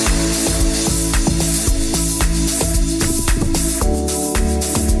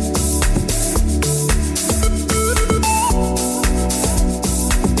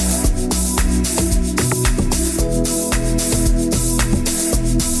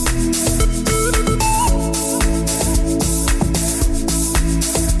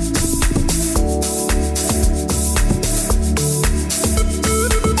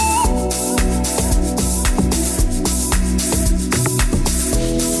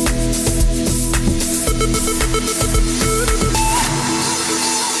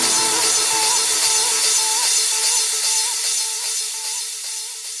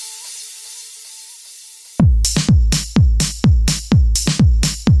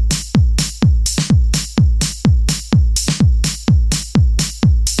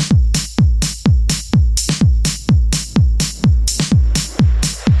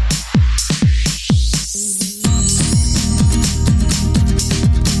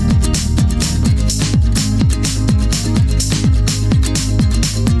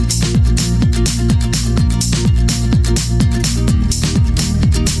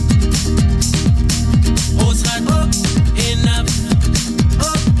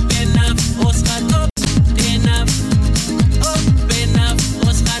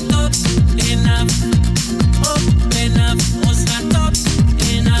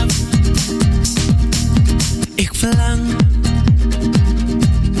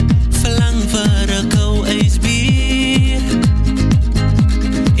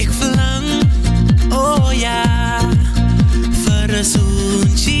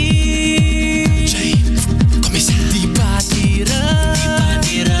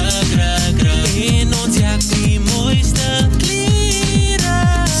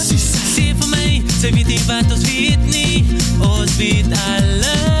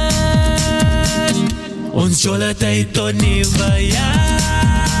 Ons jolle tyd tot nieuwe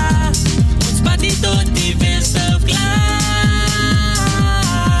jaar. Ons pad nie tot die beste klaar.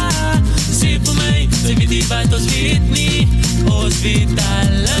 Sê vir my, sê weet die wat ons weet nie. Ons weet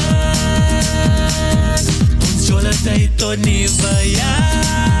alles. tijd tot niet van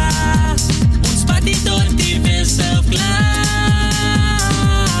ja. Ons party tot die zelf klaar.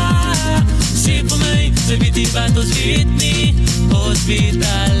 Zie voor mij, ze weet niet wat ons weet niet. Ons weet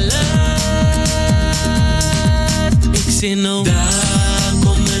alles. Ik zie nou, daar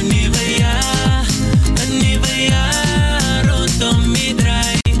komt een nieuwe jaar. Een nieuwe jaar rondom me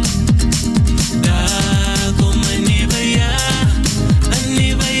draai. Daar komt een nieuwe jaar. Een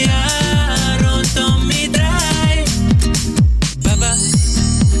nieuwe jaar rondom me draai. Baba,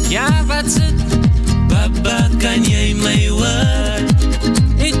 ja wat is het? Baba, kan jij mij horen?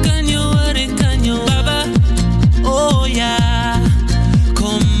 Ik kan je horen, ik kan je horen. Baba, oh ja,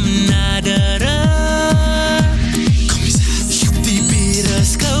 kom naderen. Kom eens aan. Die bier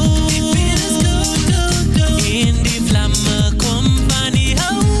is koud. Die bier is koud, koud, koud. In die vlammen kom van die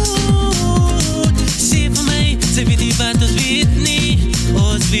hout. Zie voor mij, ze weet niet wat ons weet niet.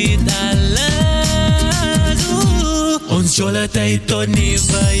 Ons weet alles. Ons jolle tijd tot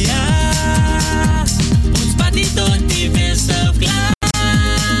nieuwe jaar. Ons party tot die beste klaar.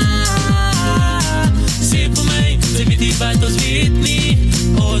 Zie voor mij, ze weet niet wat ons weet niet.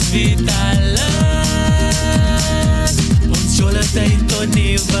 Ons weet alles. Ons jolle tijd tot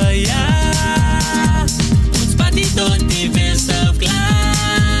nieuwe jaar. Ons party tot die beste klaar.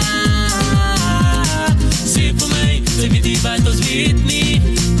 Zie voor mij, ze weet niet wat ons weet niet.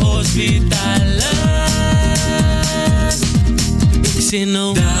 Ons weet alles. Ik zie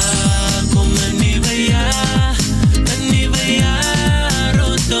nou, daar komt een nieuwe jaar. Een nieuwe jaar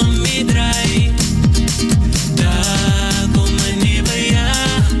rondom me draai. Daar komt een nieuwe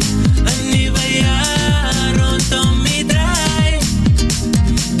jaar. Een nieuwe jaar rondom me draai.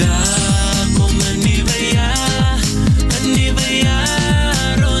 Daar komt een nieuwe jaar. Een nieuwe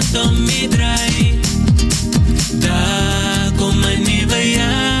jaar rondom me draai. Daar komt een nieuwe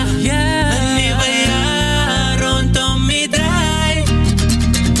jaar. Een nieuwe jaar rondom me draai.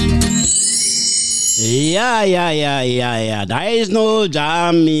 Ja. Daar is no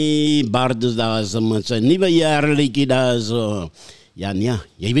Jami Bardus, daar is een nieuwe jaarlijkie daar zo. Ja, nee,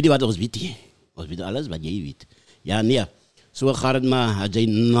 jij weet niet wat ons weet. Ons weet alles wat jij weet. Ja, nee. Zo gaat het maar. Als jij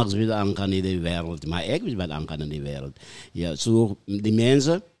niks weet aan kan in de wereld. Maar ik weet wat aan kan in de wereld. Ja, zo die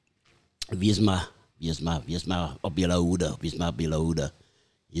mensen. Wees maar op je hoede. Wees maar op je hoede.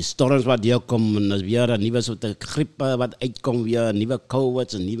 Je storms wat hier komen. Als weer een nieuwe soort griep wat uitkomt. Weer nieuwe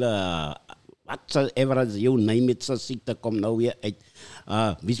covids. Een nieuwe... Whatever as jou name it, so ziekte komt nou weer uit.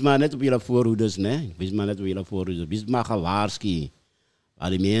 Wees maar net op jullie voorhoeders, nee. Wees maar net op jullie voorhoeders. Wees maar gewaarschuwd.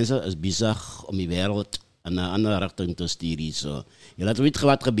 Die mensen is bezig om die wereld in een andere richting te sturen. So. Je laat weet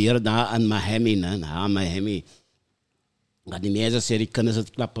wat gebeurt daar in Miami, né? Miami. Die mensen zeggen, die kunnen het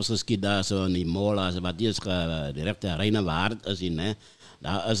klappen zoals daar zo in die mola, wat die is direct de reine waard is, né?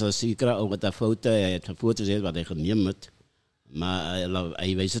 Daar is een zekere ook met de foto's wat hij genomen heeft. Maar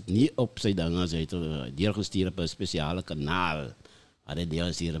hij wijst het niet op zijn dingen. Hij heeft deurgestuurd op een speciale kanaal. Hij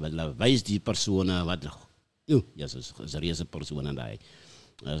deurgestuurd, hij wijst die personen wat... Jezus, dat is een reëse persoon en hij.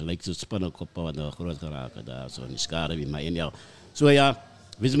 Het lijkt zo'n spinnenkoppen wat groot geraken daar. Zo'n schade wie mij in jou. Zo ja,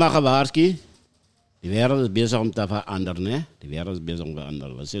 wees maar gewaarschuwd. De wereld is bezig om te veranderen. Hè? De wereld is bezig om te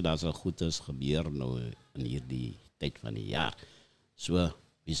veranderen. We zien dat zo goed is gebeuren nou in hierdie tijd van het jaar. Zo,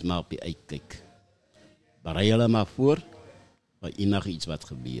 wees maar op je uitkijk. Bereid je maar voor. Voor enig iets wat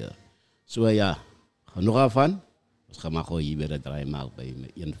gebeurt. Zo ja, genoeg ervan. We gaan maar gewoon hier weer een draai maken bij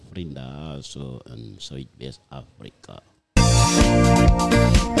mijn vriend daar zo in Zuidwest-Afrika.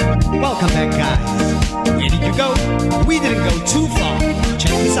 Welcome back, guys. Where did you go? We didn't go too far.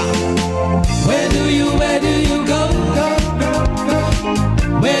 Check this out. Where do you go? Where do you go?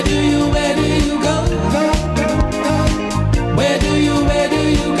 Where do you go? Where do you go?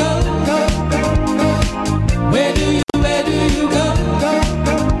 Where do you go? Where do you go?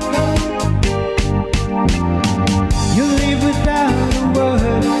 You leave without a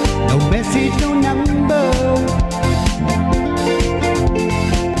word, no message, no number.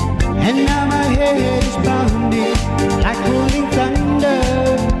 And now my head is pounding,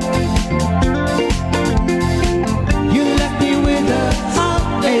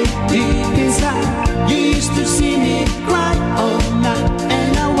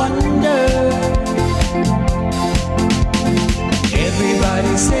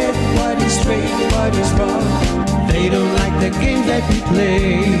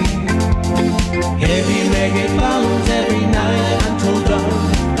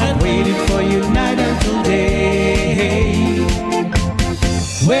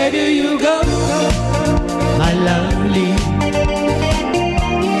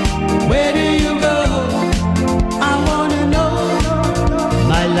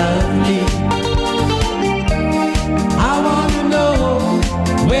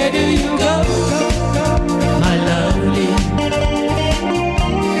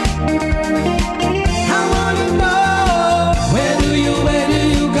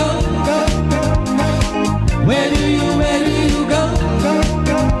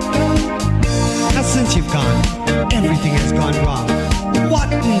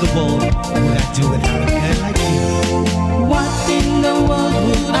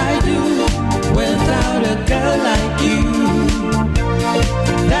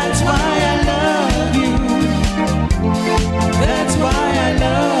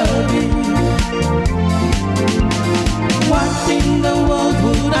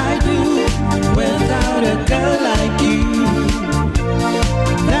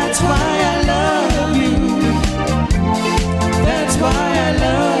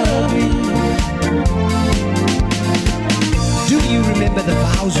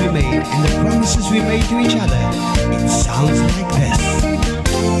 vows we made and the promises we made to each other, it sounds like this.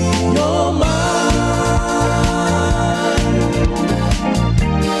 You're mine,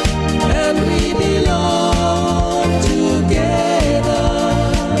 and we belong together.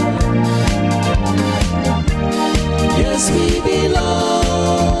 Yes, we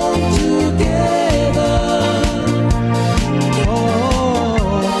belong together. For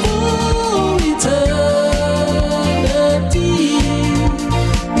eternity,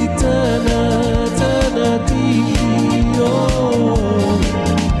 eternity. Oh,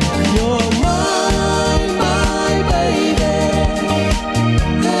 you're mine, my baby,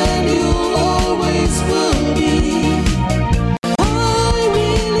 and you always will be. I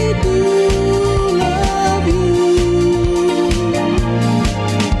really do love you.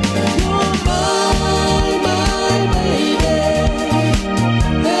 You're mine, my baby,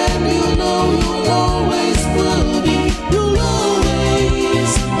 and you know you'll always will be. You'll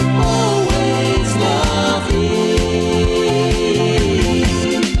always, always love me.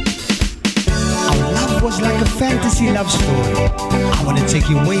 Our love was like a fantasy love story. I want to take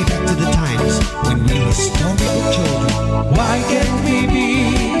you way back to the times when we were storybook children. Why can't we be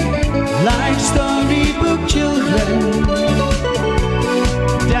like storybook children?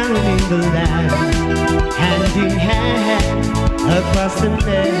 Down in the land, hand in hand, across the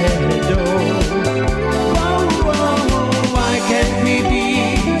meadow. Why can't we be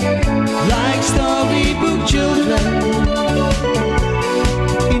like storybook children?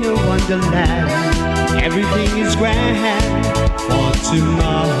 In a wonderland, everything is grand for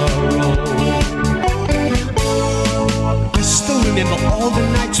tomorrow. I still remember all the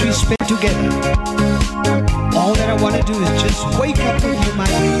nights we spent together. All that I want to do is just wake up with you, my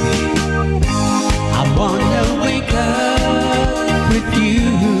baby. I wanna wake up with you,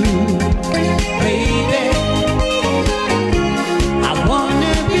 baby. I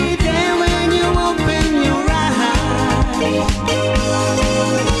wanna be there when you open your eyes.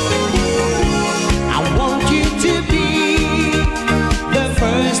 I want you to be the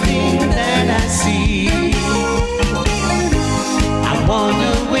first thing that I see. I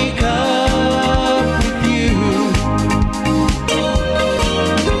wanna wake up with you.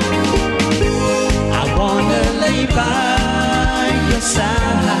 I wanna lay by your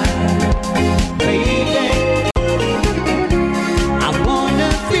side, baby. I wanna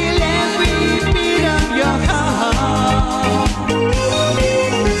feel every beat of your heart.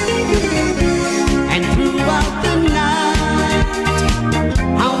 And throughout the night,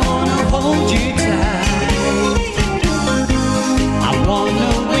 I wanna hold you tight. I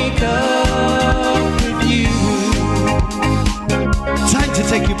wanna wake up with you. Time to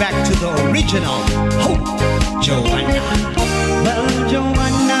take you back to the original Hope Joanna. Well,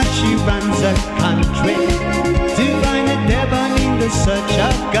 Joanna, she runs a country to find a devil in the search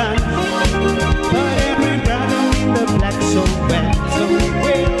of guns. But every brother in the black so well, so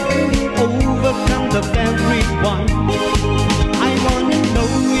will overcome the very one. I wanna know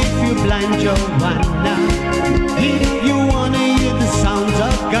if you're blind, Joanna, if you wanna hear the sounds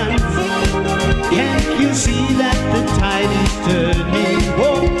of guns. Can't you see that the tide is turning?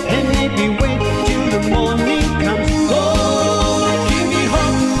 Whoa, and maybe wait till the morning comes. Oh, give me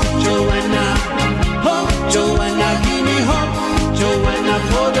hope, Joanna. Hope, Joanna, give me hope, Joanna,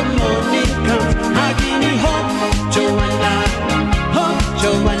 for the morning comes. Ah, give me hope, Joanna. Hope,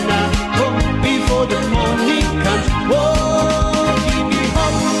 Joanna, hope before the morning comes. Oh, give me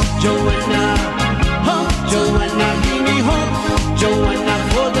hope, Joanna. Hope, Joanna, give me hope, Joanna,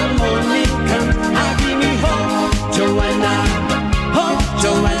 for the morning comes. Ah, give me hope, Joanna. Hope,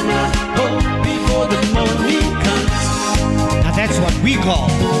 Joanna, hope before the morning comes. Now that's what we call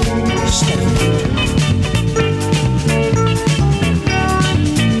storybook.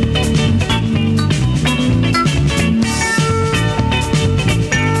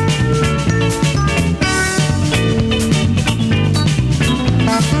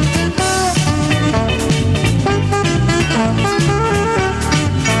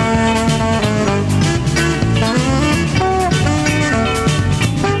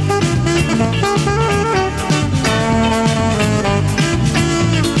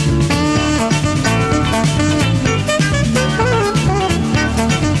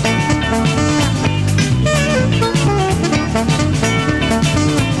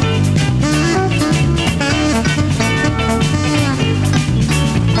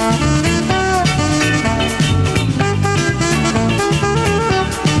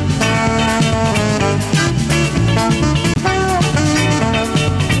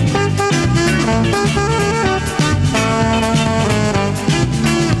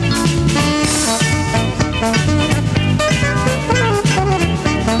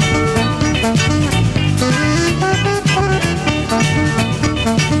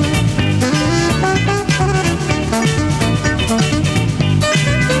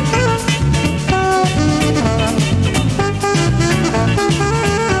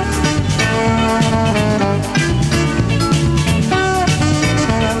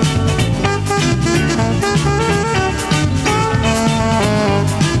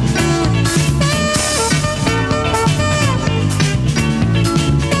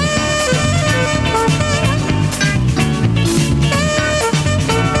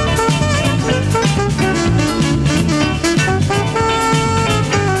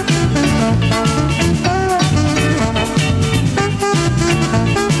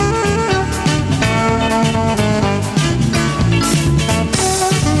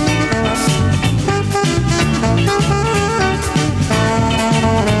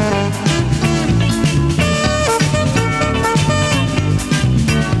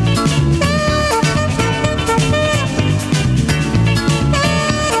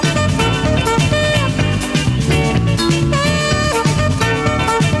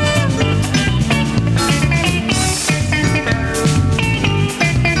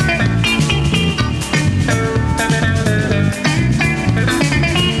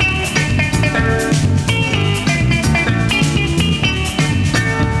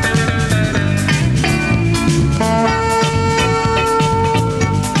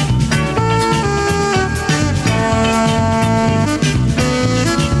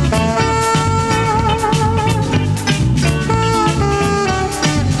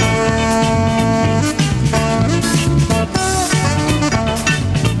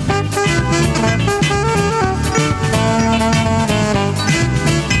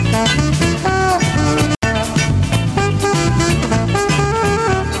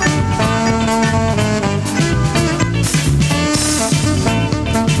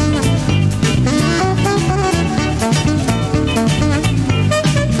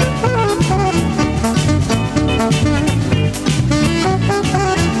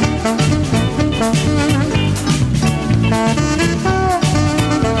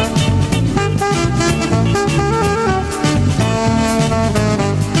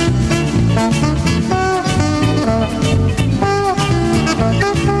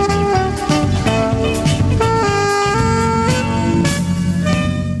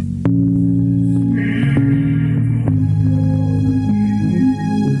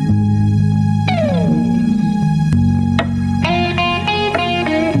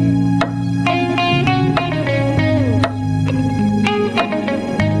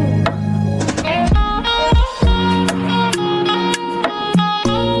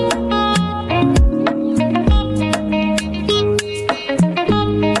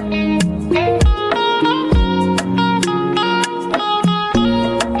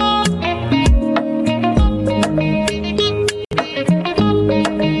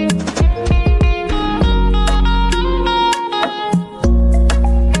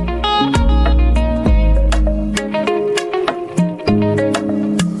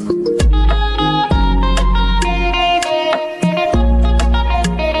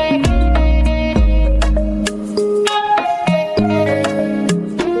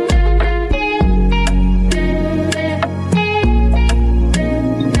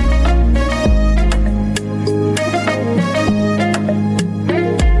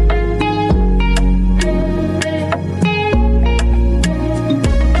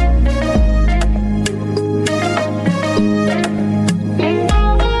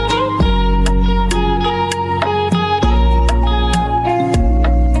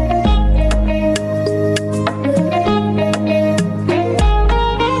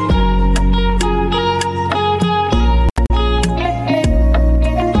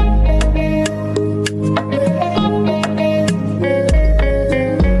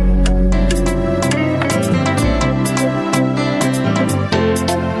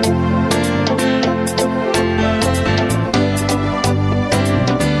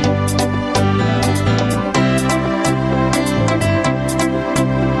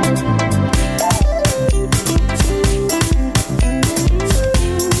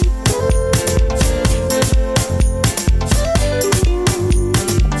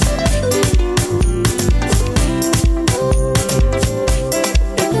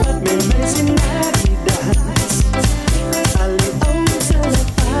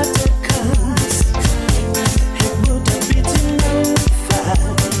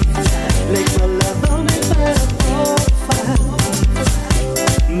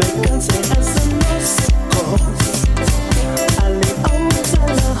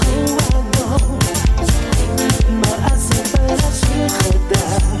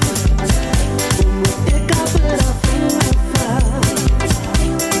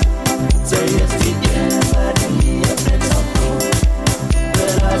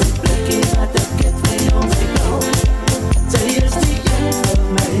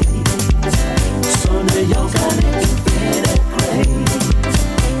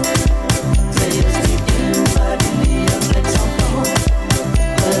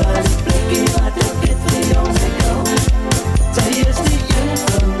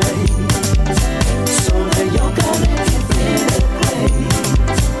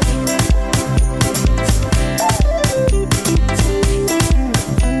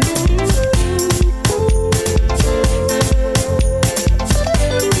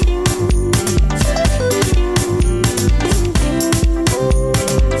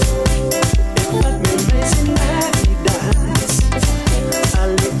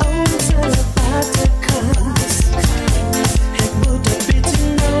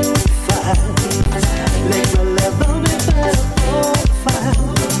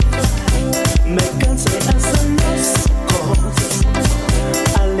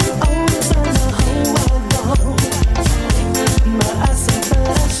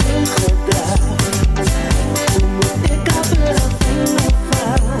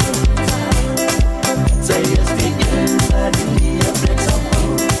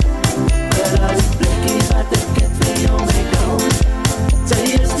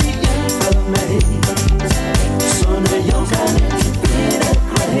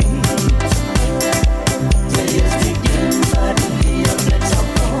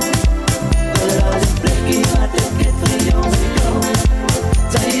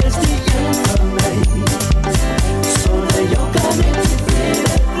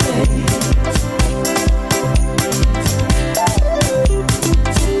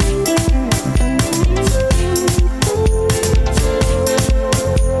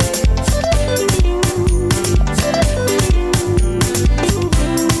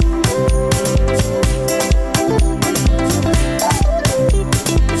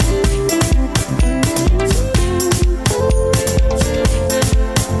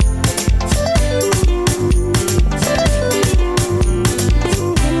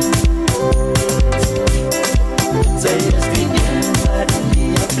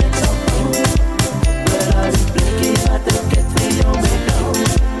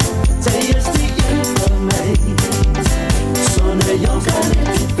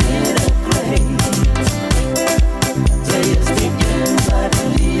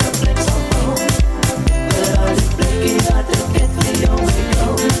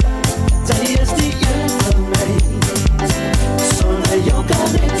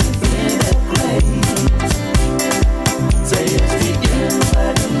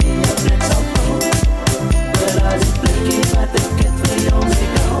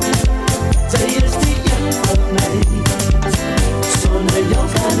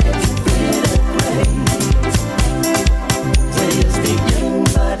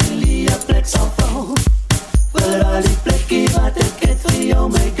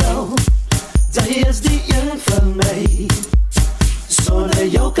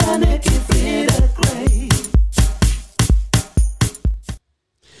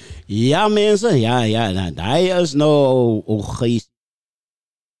 Ja, mensen, ja, hij is nou geest.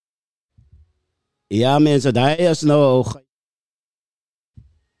 Ja, mensen, hij is nou.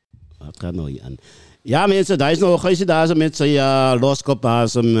 Wat gaat nou hier aan? Ja, mensen, hij is nou geest daar met zijn loskop en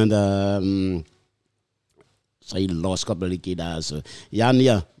zijn loskoppelikje daar zo. Ja,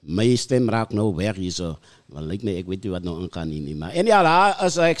 nee, mijn stem raakt nou weg hier zo. Want lijkt me, ik weet niet wat nou aan kan niet. Maar en ja,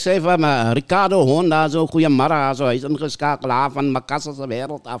 als ik zei van Ricardo Honda, zo goeiemorgen, zo, hij is ingeschakeld van Makassar's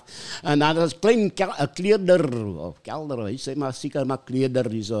wereld af. En dan is een klein kleerder, of kelder, hij zei maar zeker maar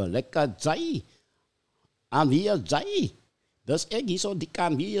kleerder, zo, lekker zij. Aan wie is zij? Dus ik hier zo, die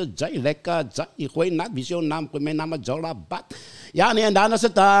kan wie is zij, lekker zij. Gooi nat, wie is jouw naam? Gooi mijn naam is Jola Bat. Ja, nee, en dan is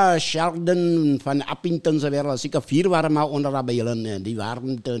het Sheldon van Appington's wereld. Zeker 4 waren maar onder de belen. Die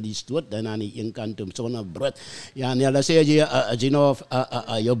warmte, die stoot dan aan die ene kant zo'n brood. Ja, nee, dan zeg je nou,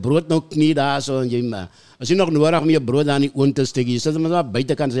 je brood nog niet daar zo. Als je nog nodig om je brood aan die oven te steken, zet hem maar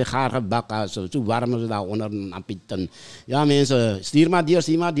buitenkant zijn gaar gebakken. Zo warm is het daar onder een Appington. Ja, mensen, stuur maar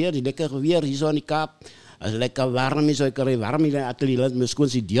die lekker weer hier zo in die kaap. Als het lekker warm is, ik kan warm in het atelier. Misschien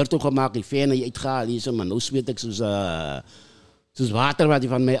is die deur toegemaakt, die fijn uitgehaald. Maar nu zweet ik zoals water wat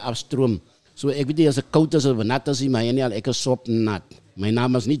van mij afstroomt. So, ik weet niet als het koud is of nat is, maar ik is sopnat. Mijn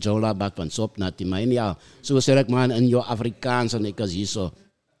naam is niet Jola Bak van sopnat. Maar zo zeg ik maar in jouw Afrikaans en ik is hier zo.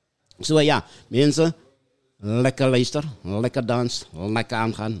 So ja, mensen, lekker luister, lekker dans, lekker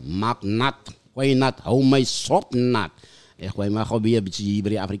aangaan. Maak nat, gooi nat, hou mij sopnat. Ik gooi maar gewoon een beetje hier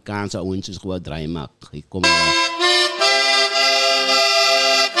bij de Afrikaanse oentjes gewoon draaien maken. Ik kom er.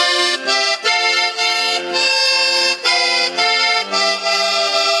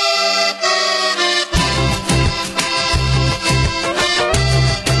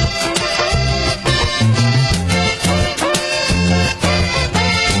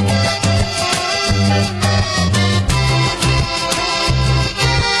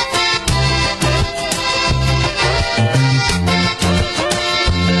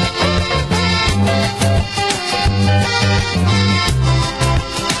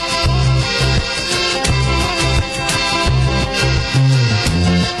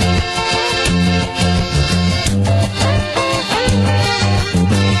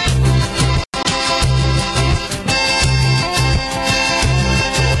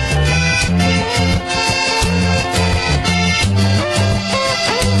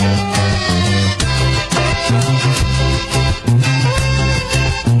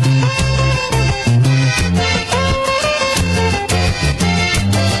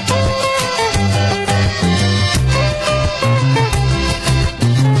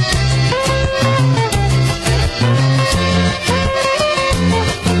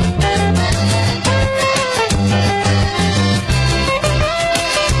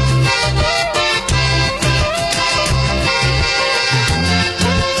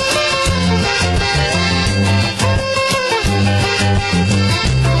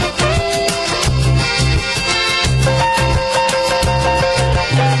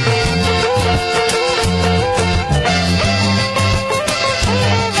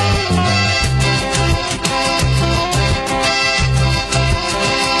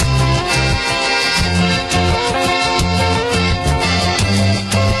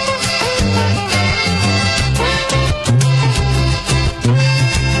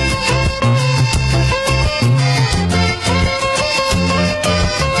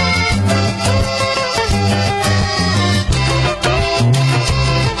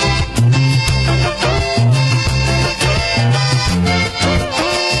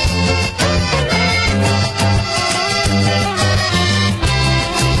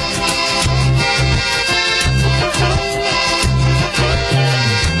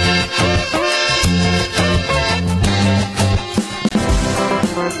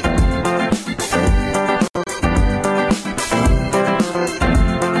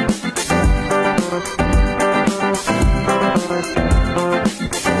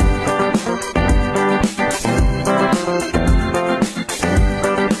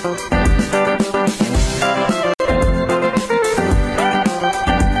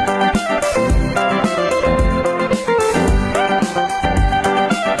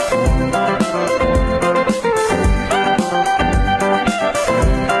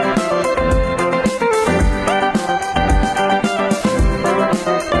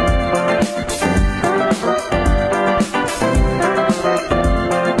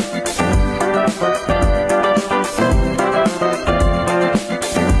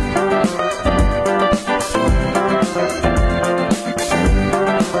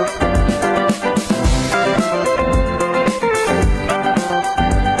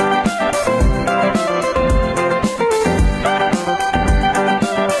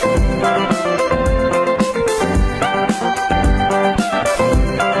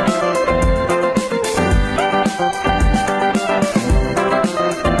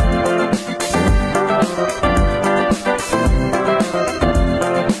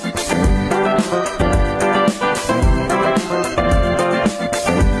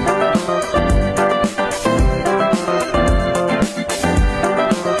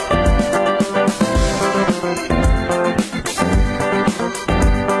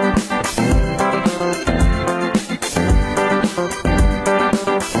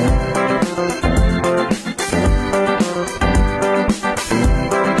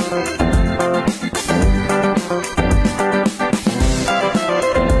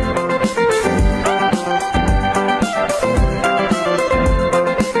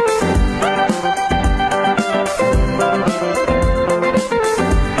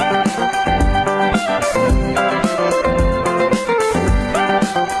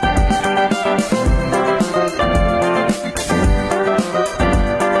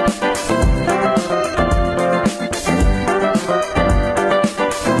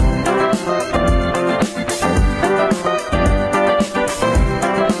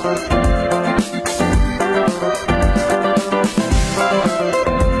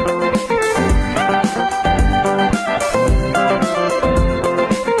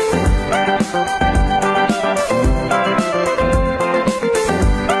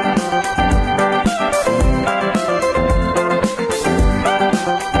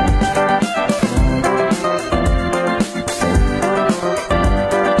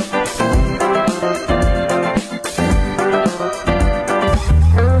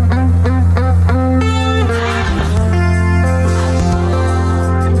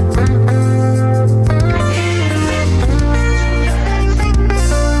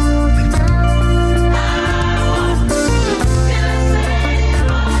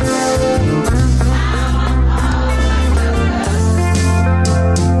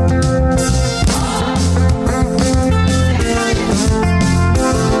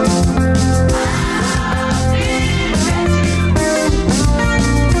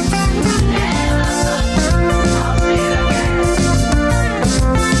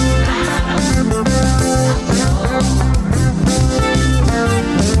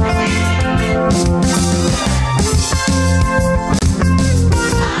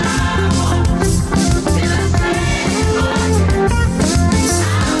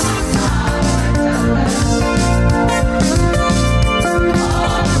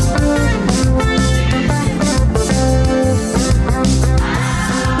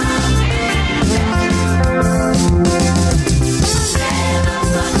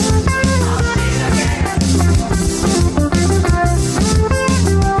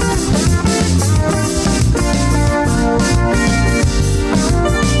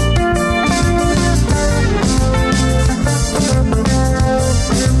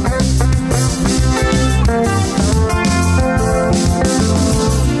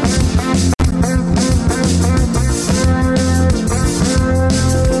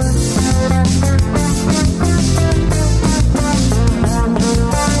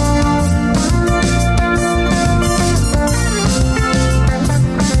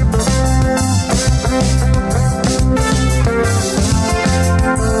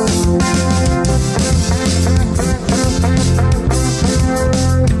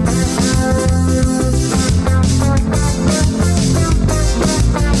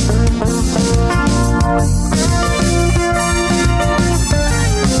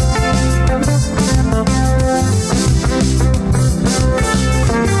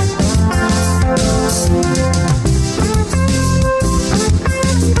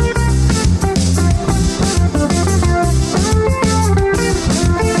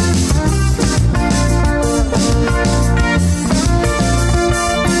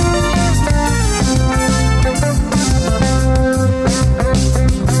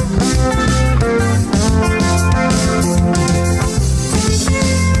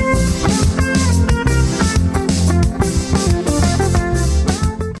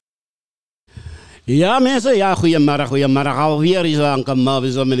 Ja mensen, ja, goedemiddag alweer. Is Anke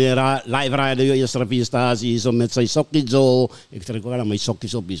Merv, zo meneer live radio, je strafiestatie, zo met zijn Sokkie Jol. Ik trek wel aan mijn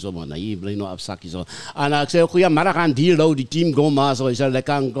sokjes op, zo man. Je blijft nog op zakjes zo. En ik zeg goedemiddag aan Dilo, die team Goma, zo. Hij zei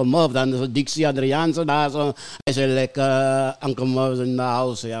lekker Anke Merv, dan is Dixie Adriaanse daar zo. Hij zei lekker Anke Merv in de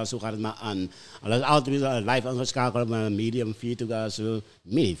house, ja, zo gaat het maar aan. Dat is altijd live aangeschakeld met een medium feed, zo.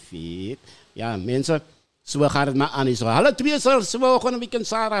 Mini feed. Ja, mensen. Zo gaat het maar aan. Hallo twee zullen we volgende week in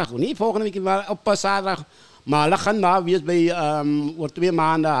zaterdag. Niet volgende week, maar op zaterdag. Maar we gaan daar weer bij, voor 2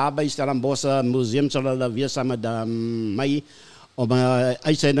 maanden bij Stellenbosch Museum zullen we weer samen met mij om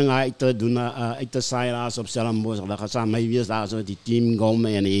uitzending uit te doen, uit te zaaien op Stellenbosch. We gaan samen mee weer daar zo met die team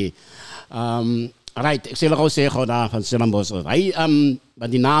komen en right, ik zal gewoon zeggen daar van Stellenbosch. Hij,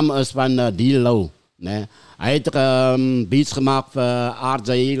 die naam is van Dilo. Nee. Hij heeft beats gemaakt voor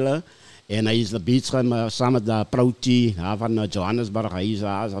Aardzeile. En hij is de beats samen met de Proutie van Johannesburg. Hij is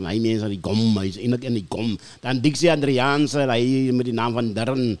daar, hij mensen die gom, hij is eindelijk in die gom. Dan Dixie Adriaanse, hij met die naam van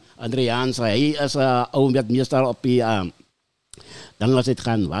Darren Adriaanse. Hij is ook met meestal op die, dan was het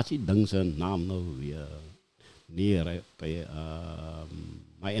gaan, wat is die ding zijn naam nou weer? Nee,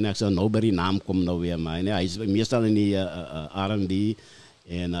 maar en nou bij die naam komt nou weer, maar hij is meestal in die R&B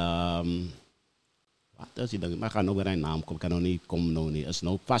en dat is die, maar ga nou weer een naam komen, kan nog niet komen nou niet. Is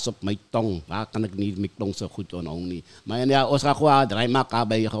nou vast op mijn tong, waar kan ik niet mijn tong zo goed nou niet. Maar ja, ons gaan gewoon draai maken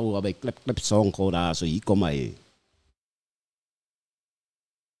bij clip song gewoon daar, zo hier kom maar.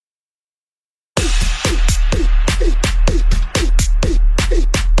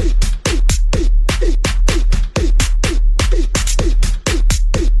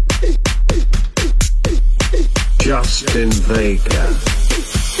 Justin Vega.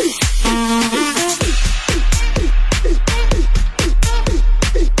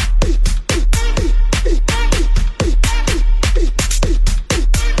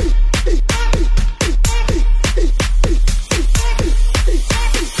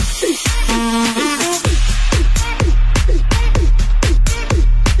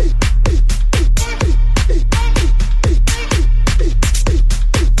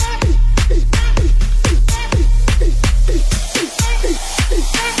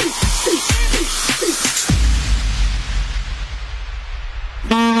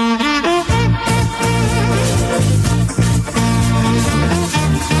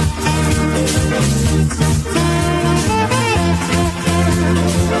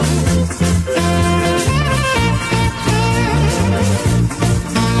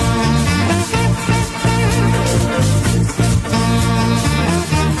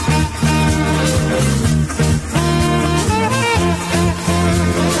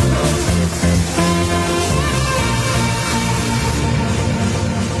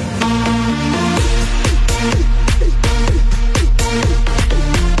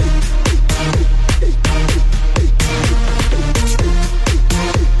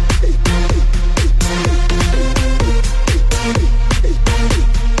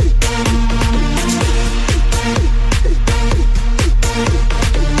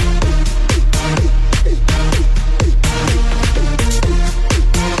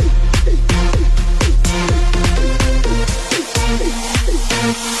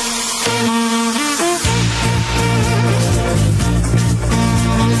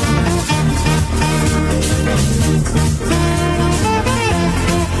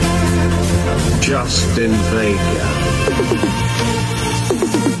 Justin Vega.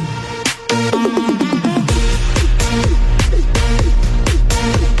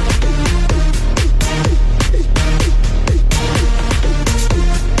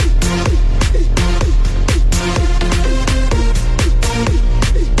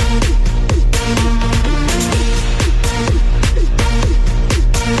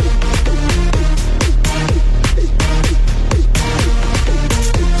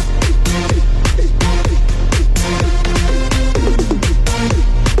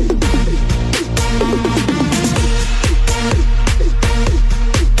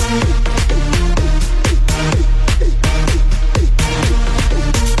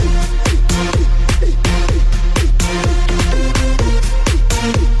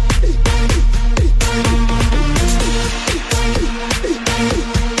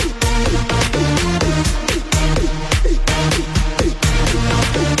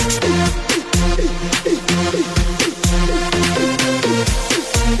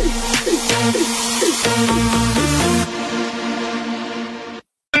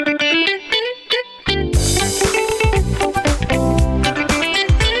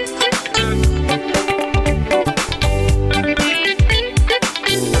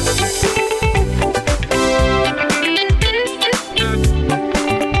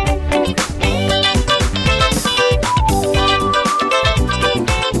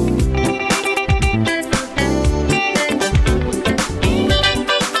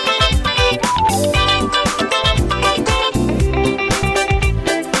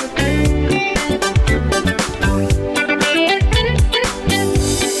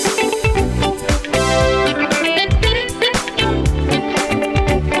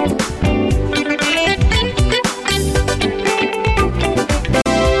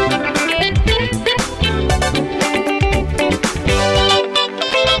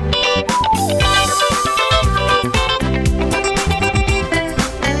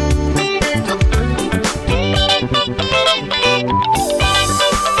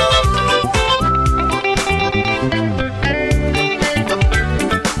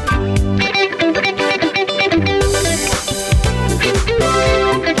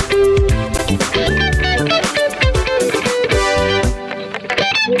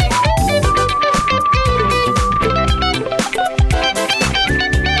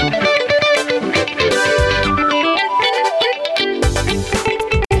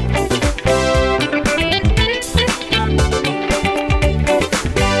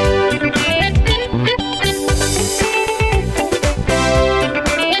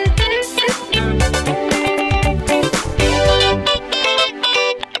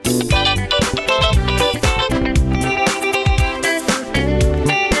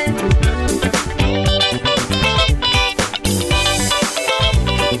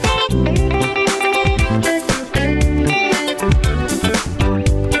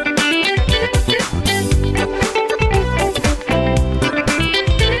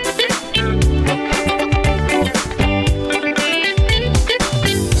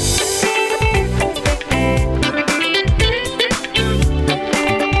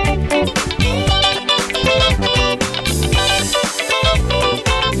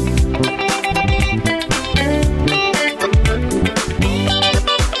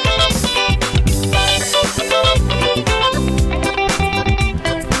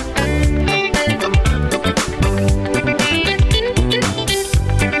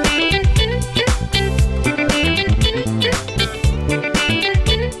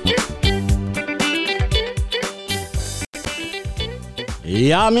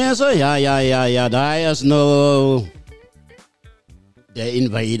 Ja, mensen, ja. Daar is nou de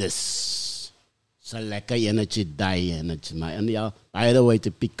invaders. Zo lekker enetje die enetje. Maar en ja, by the way,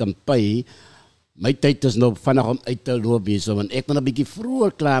 te Pick n Pay. My tyd is nou vinnig om uit te loop hier, so, want ek moet 'n bietjie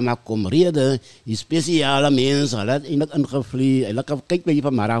vroeër klaar maak kom rede. Die spesiale mense, hulle het eintlik ingevlieg. Hulle kyk by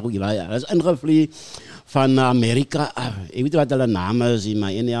vanmiddag hoe hulle is ingevlieg van Amerika af. Ek weet wat hulle name is,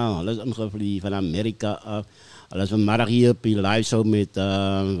 maar en ja, hulle is ingevlieg van Amerika af. Hulle is vanmiddag hier op die live show met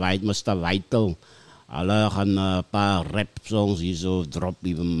Mr. Whitel. Hulle gaan 'n paar rap songs hier so drop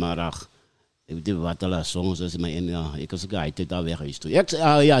hier vanmiddag. Ik weet niet wat alle songs is, maar ik was ook uit daar weg geweest.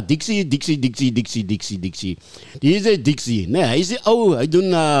 Ja, Dixie. Die is Dixie. Nee, hij is oude. Hij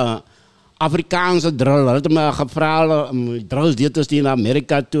doet Afrikaanse drill. Hij heeft me gevraagd om drills dit te sturen naar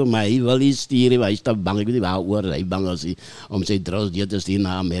Amerika toe, maar hij wil niet sturen. Hij is te bang. Ik weet niet waarover hij bang is om zijn drills dit te sturen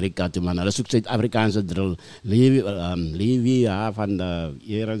naar Amerika toe. Maar hij zoekt zijn Afrikaanse drill. Levi, ja, van de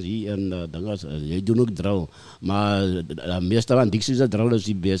Erens hier en de dinges. Hij doet ook drill. Maar de meeste van Dixie's drill is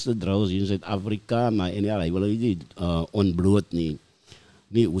die beste drills in Zuid-Afrika. Maar ja, hij wil niet onbloot niet.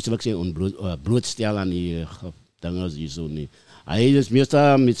 Nee, hoe zal ik zeggen, blootstellen aan die dinges hier zo niet. Hij is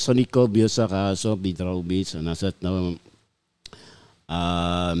meestal met Sonico bezig, zo op die trouwbeets. En dan zit nou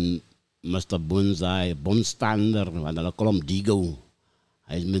Mr. Bonsai, Bonstander, want hij komt Digo.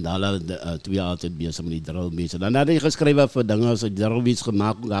 Hij is met alle twee altijd bezig met die trouwbeets. Dan had hij geschreven voor dingen, die trouwbeets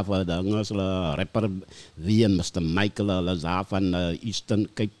gemaakt voor dingen, rapper wie en Mr. Michael, hulle is daar van Eastern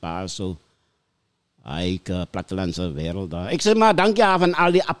Cape Paso. Hij plattelandse wereld daar. Ik zeg maar, dank je aan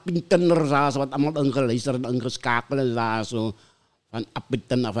al die appintenners wat allemaal ingeluisterd en ingeskakeld is daar zo. Van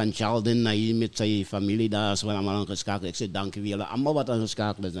Appington of van Sheldon, hij met zijn familie daar zo allemaal ingeskakeld. Ik zeg dank je jullie allemaal wat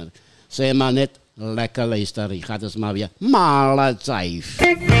ingeskakeld is. Zeg maar net lekker luisteren. Je gaat dus maar weer malen cijf.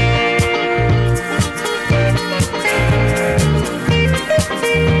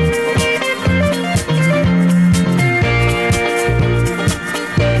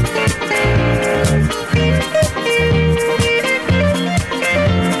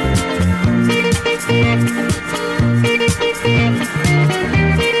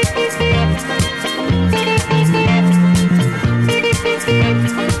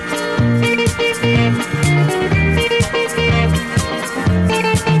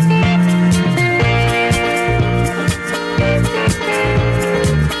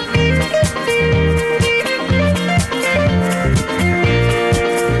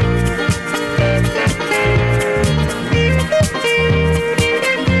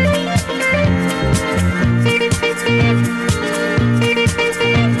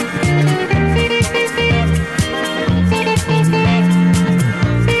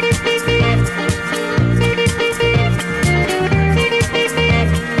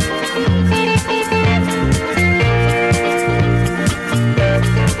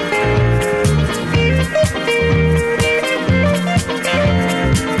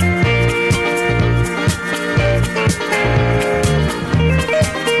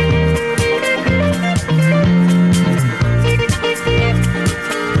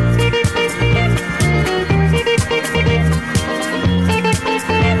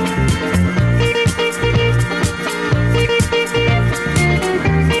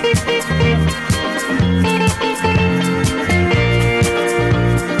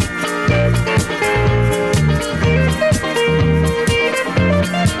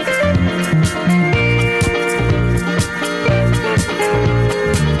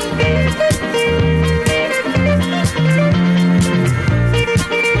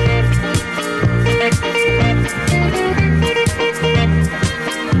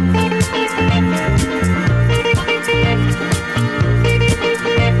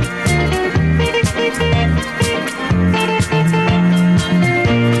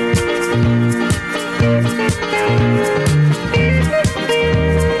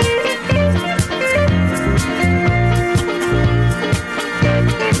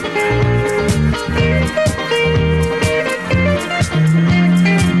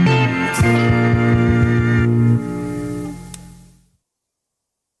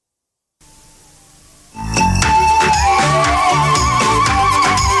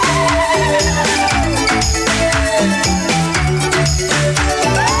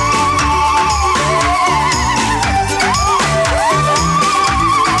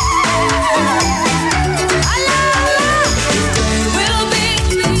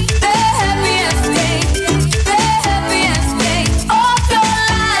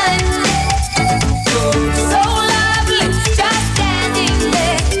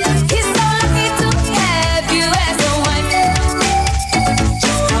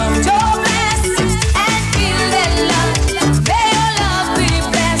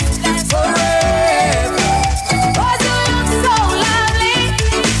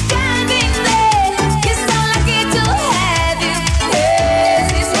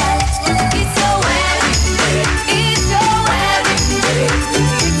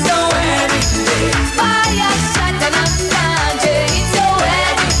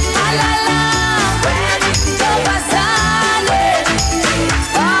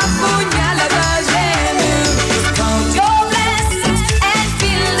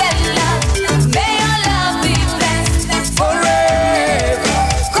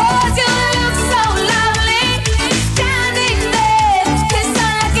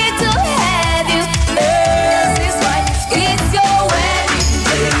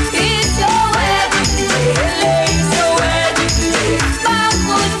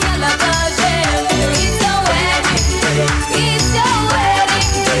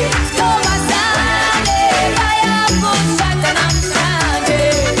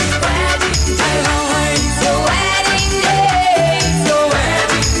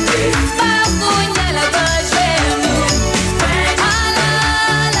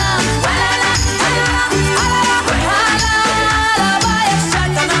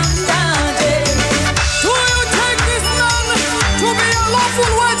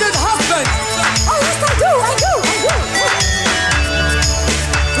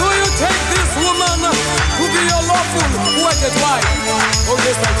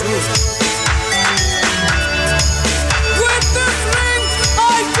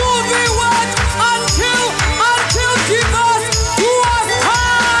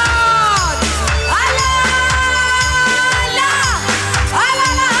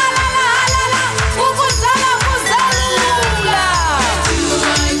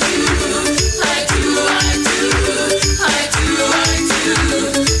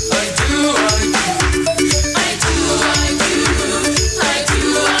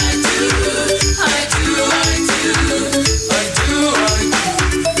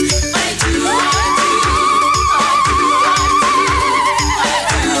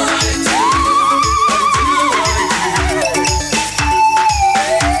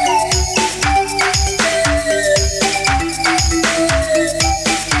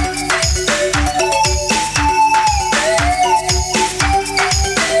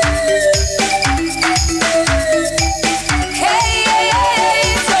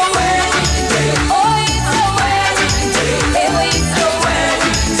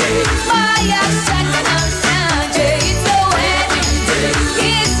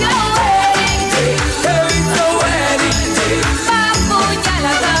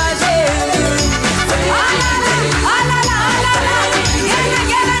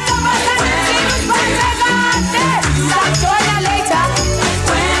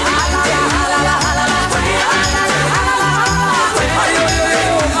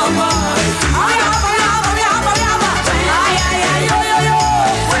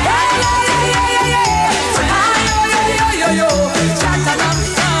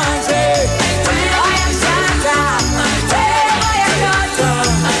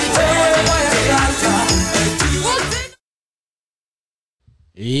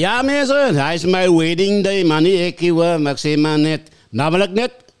 Ja mensen, hij is mijn wedding day man. Ik hoor, maar ik zeg maar net. Namelijk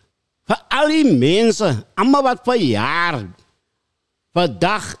net voor al die mensen. Allemaal wat verjaar.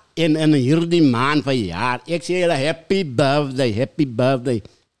 Vandag in hierdie maand verjaar. Ik zeg jullie happy birthday, happy birthday.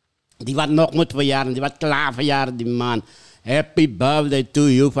 Die wat nog moet verjaren, die wat klaar verjaren die man. Happy birthday to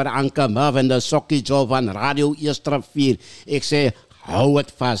you van Anke Merv en de Sokkie Jol van Radio Eerste 4. Ik zeg, hou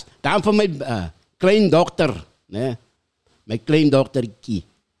het vast. Dan voor mijn kleindochter. Nee, mijn kleindochterkie.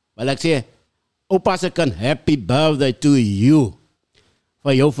 Maar ik zeg, oppas ik een happy birthday to you.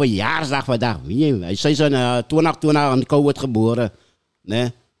 Voor jouw verjaarsdag vandaag. Zij zijn 20 aan COVID geboren.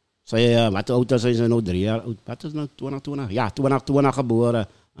 Nee. Zij, wat oud is ze nou? 3 jaar oud. Wat is nou 20? Ja, 20 geboren.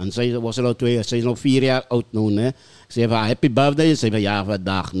 En zij was nou 4 jaar oud nu. Nee. Ik zeg van happy birthday. Ze zei ja,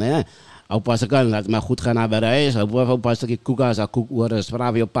 vandaag. Nee. Oppas ik aan, laat maar goed gaan naar de reis. Oppas ik koeka's, koekoeren.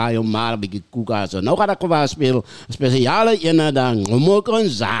 Vraag je pa, je maar een beetje koeka's. Nou ga ik gewoon spelen. Speciale in dan. Moet ik een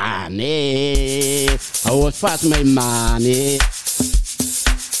zaan. Nee. Hou het vast, mijn man. Nee.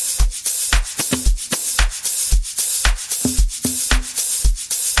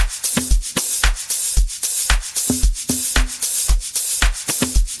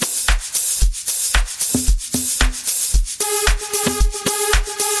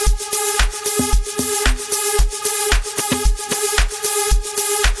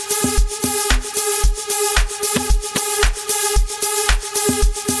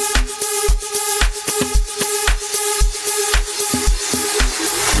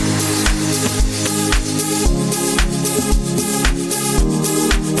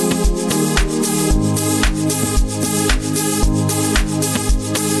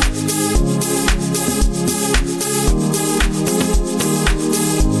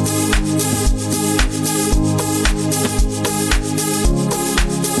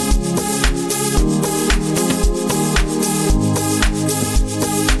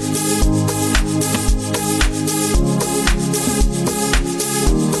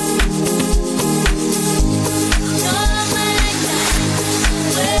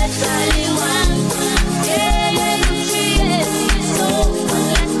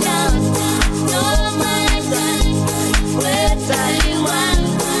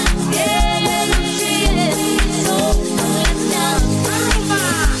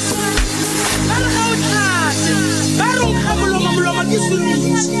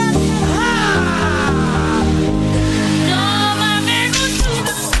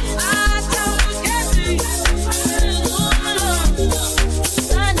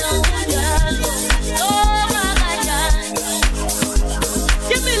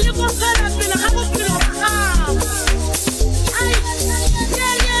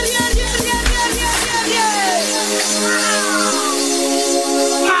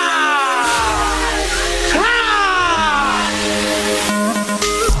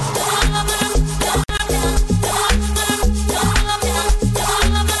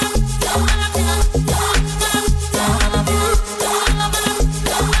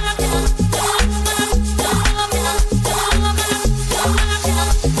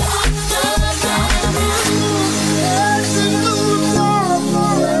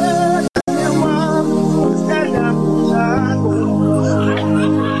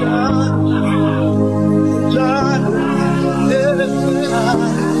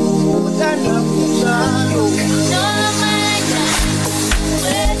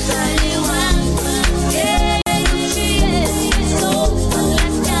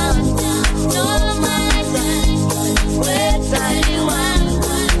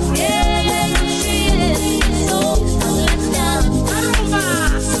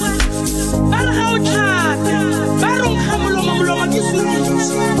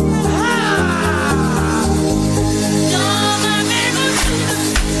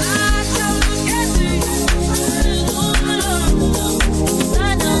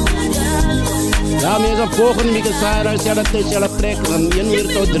 Volgende week is Sarah, zelfde plek, van 1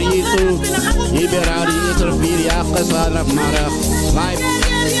 uur tot 3 uur toe. Hier bij Radio Eerste 4, ja, zaterdagmiddag. Live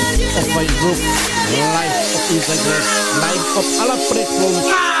op Facebook, live op Instagram, live op alle platforms.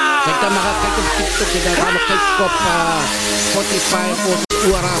 Kijk dan maar, kijk op TikTok, dan gaan we kijken op Spotify, voor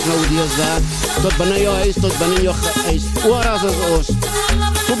Oera's nou die is daar. Tot binnen je huis, tot binnen je huis. Oera's is ons.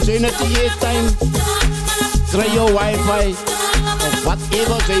 Kom zijn het die time. Krijg je wifi. Of wat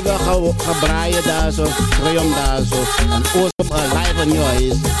even zijn we gebraaien daar zo. Krijg hem daar zo. En ons live in je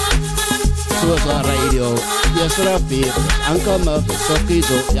huis. Zoals een radio. Eerste 4. Anke Merv, Sokkie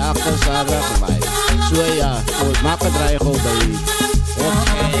Jol. Ja, zaterdag live. Zo ja, ons maken het draaien gewoon bij je.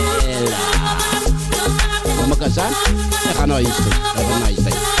 Oké. Kom ik eens aan. En ga naar huis toe. Have a nice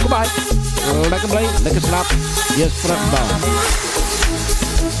day. Goodbye. Lekker blij, lekker slaap. Yes, vruchtbaar.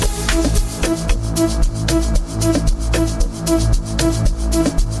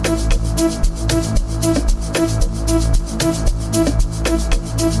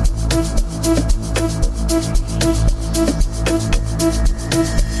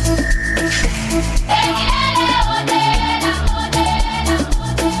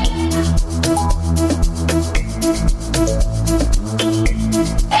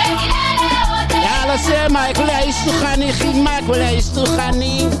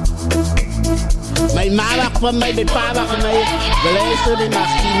 Mijn ma wacht van mij, mijn pa wacht van mij. We luisteren in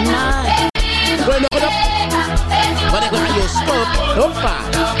Machina. Gooi nog op. Wat ik wil aan je schop. Hoppa.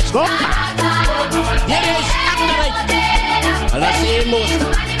 Schoppa. Hier is achteruit. Hacemos.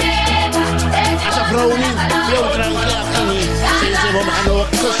 Als een vrouw niet, veel tranquil niet. Ze gaan ook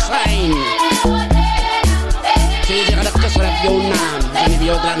kussen. Ze gaan ook kussen op jouw naam. En die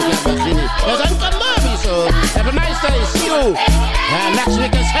jou tranquil beginnen. We zijn Merv, so. Have a nice day. See you. Next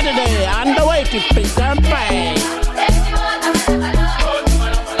week is Saturday. On the way to Pick and Pay.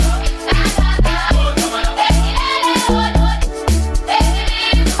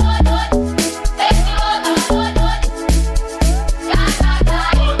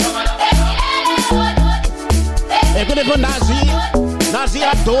 Ik ben even Nazi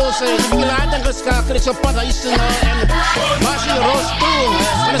had dozen. Ik ben later geschakeld. Ik zou paradijsen en was je roos toe.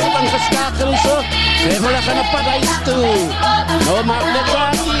 Ze is dan geschakeld zo. Ze willen gaan naar paradijs toe. Nou maak net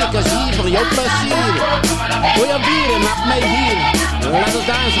waar ik is hier voor jouw plezier. Gooi je bier en maak mij hier. Laat ons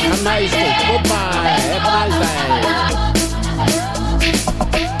dansen, gaan nice toe. Goodbye, have a nice day.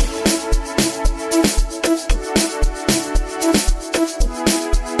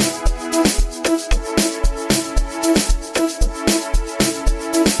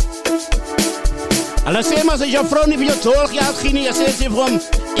 Alles maar als je vrouw niet voor je toorgeld ging, je zegt ze van,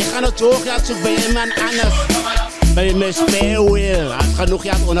 ik ga het toorgeld zoeken bij iemand anders. Bij mijn speelwiel. Als genoeg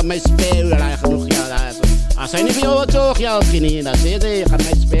geld onder mijn speelwiel, hij genoeg geld. Als hij niet voor jou toorgeld ging, dan zeg je, ik ga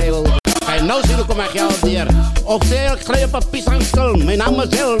mijn speelwiel. Ga je nou zien hoe mijn geld weer. Of zeg ik schrijf op pisangskul, mijn naam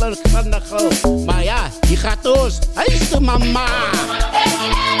is Hilder van de Gul. Maar ja, die gaat doos, hij is de mama.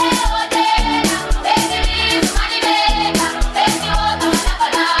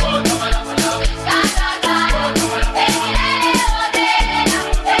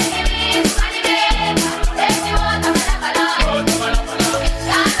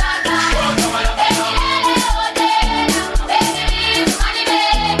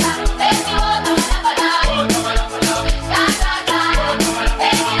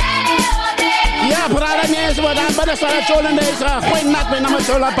 Para cholen deze gooi nat met nama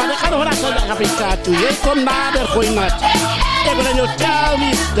chola pa de gaan hoor dat ik ga toe je kom nader gooi nat ik wil jou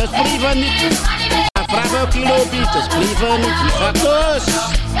tell dus brieven niet vraag wel kilo dus brieven niet die gaat dus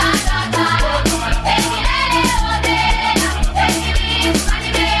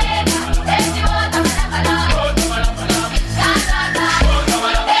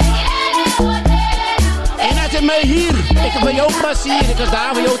en als je mij hier ik heb jou plezier ik is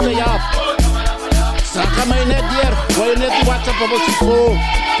daar voor jou te jap. Saka mij net hier, gooi je net die WhatsApp op ons voor 5369095.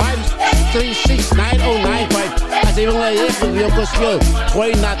 Als je wil naar je wil speel,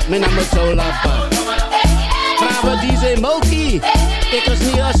 gooi nat, mijn naam is zo lappen. Vragen DJ Mulky, ik is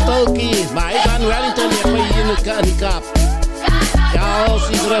niet een stalkie, maar hij is aan Wellington, ik gooi hier in de kap. Ja, als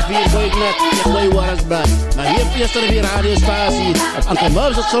hij er hier gooi ik net, ik gooi Warrensblad. Maar hier op eerste weer radiostatie, op Uncle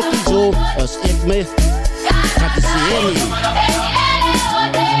Merv's Sokkie Jol, als ik me gaat te zien.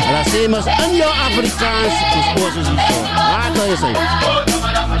 Hacemos en jouw Afrikaans, dus oorzaak is zo. Wat is het?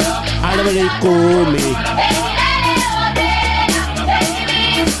 Allemaal komen.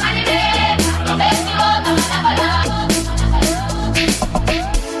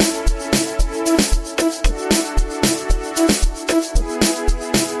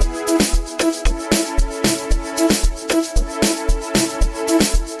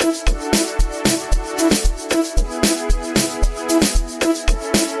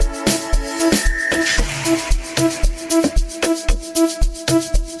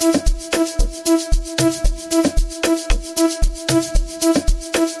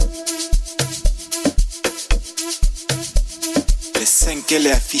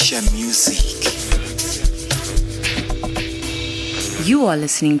 You are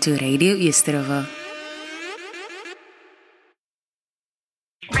listening to Radio Easterova.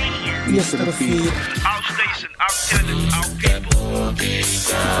 Easterova. Our station, our tenants, our people.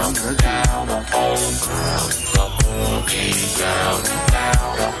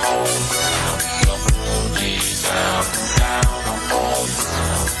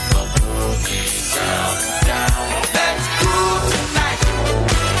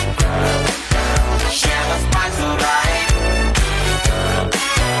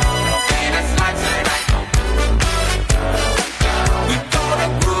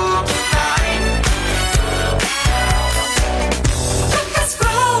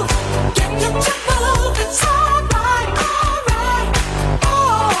 Get your move, it's alright, alright.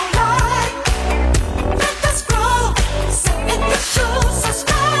 Oh.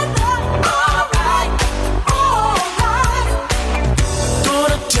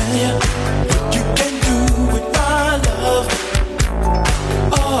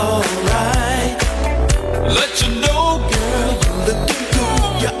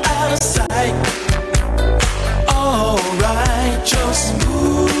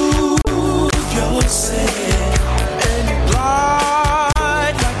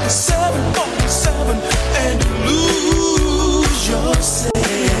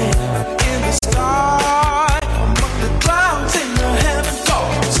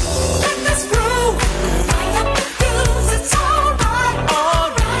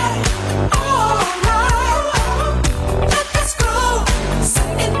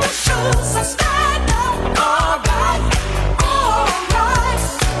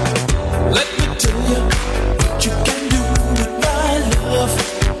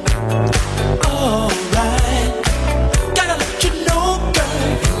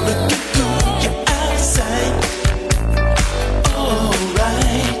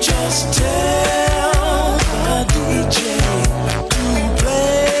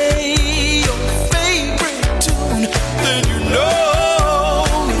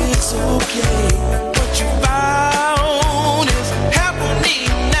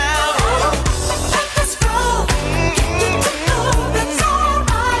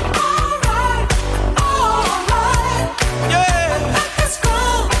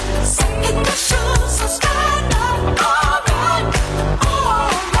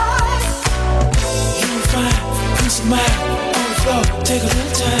 Take a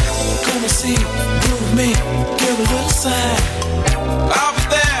little time, come and see, groove me, give a little sign. I'll be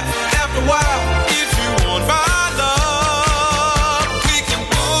there after a while.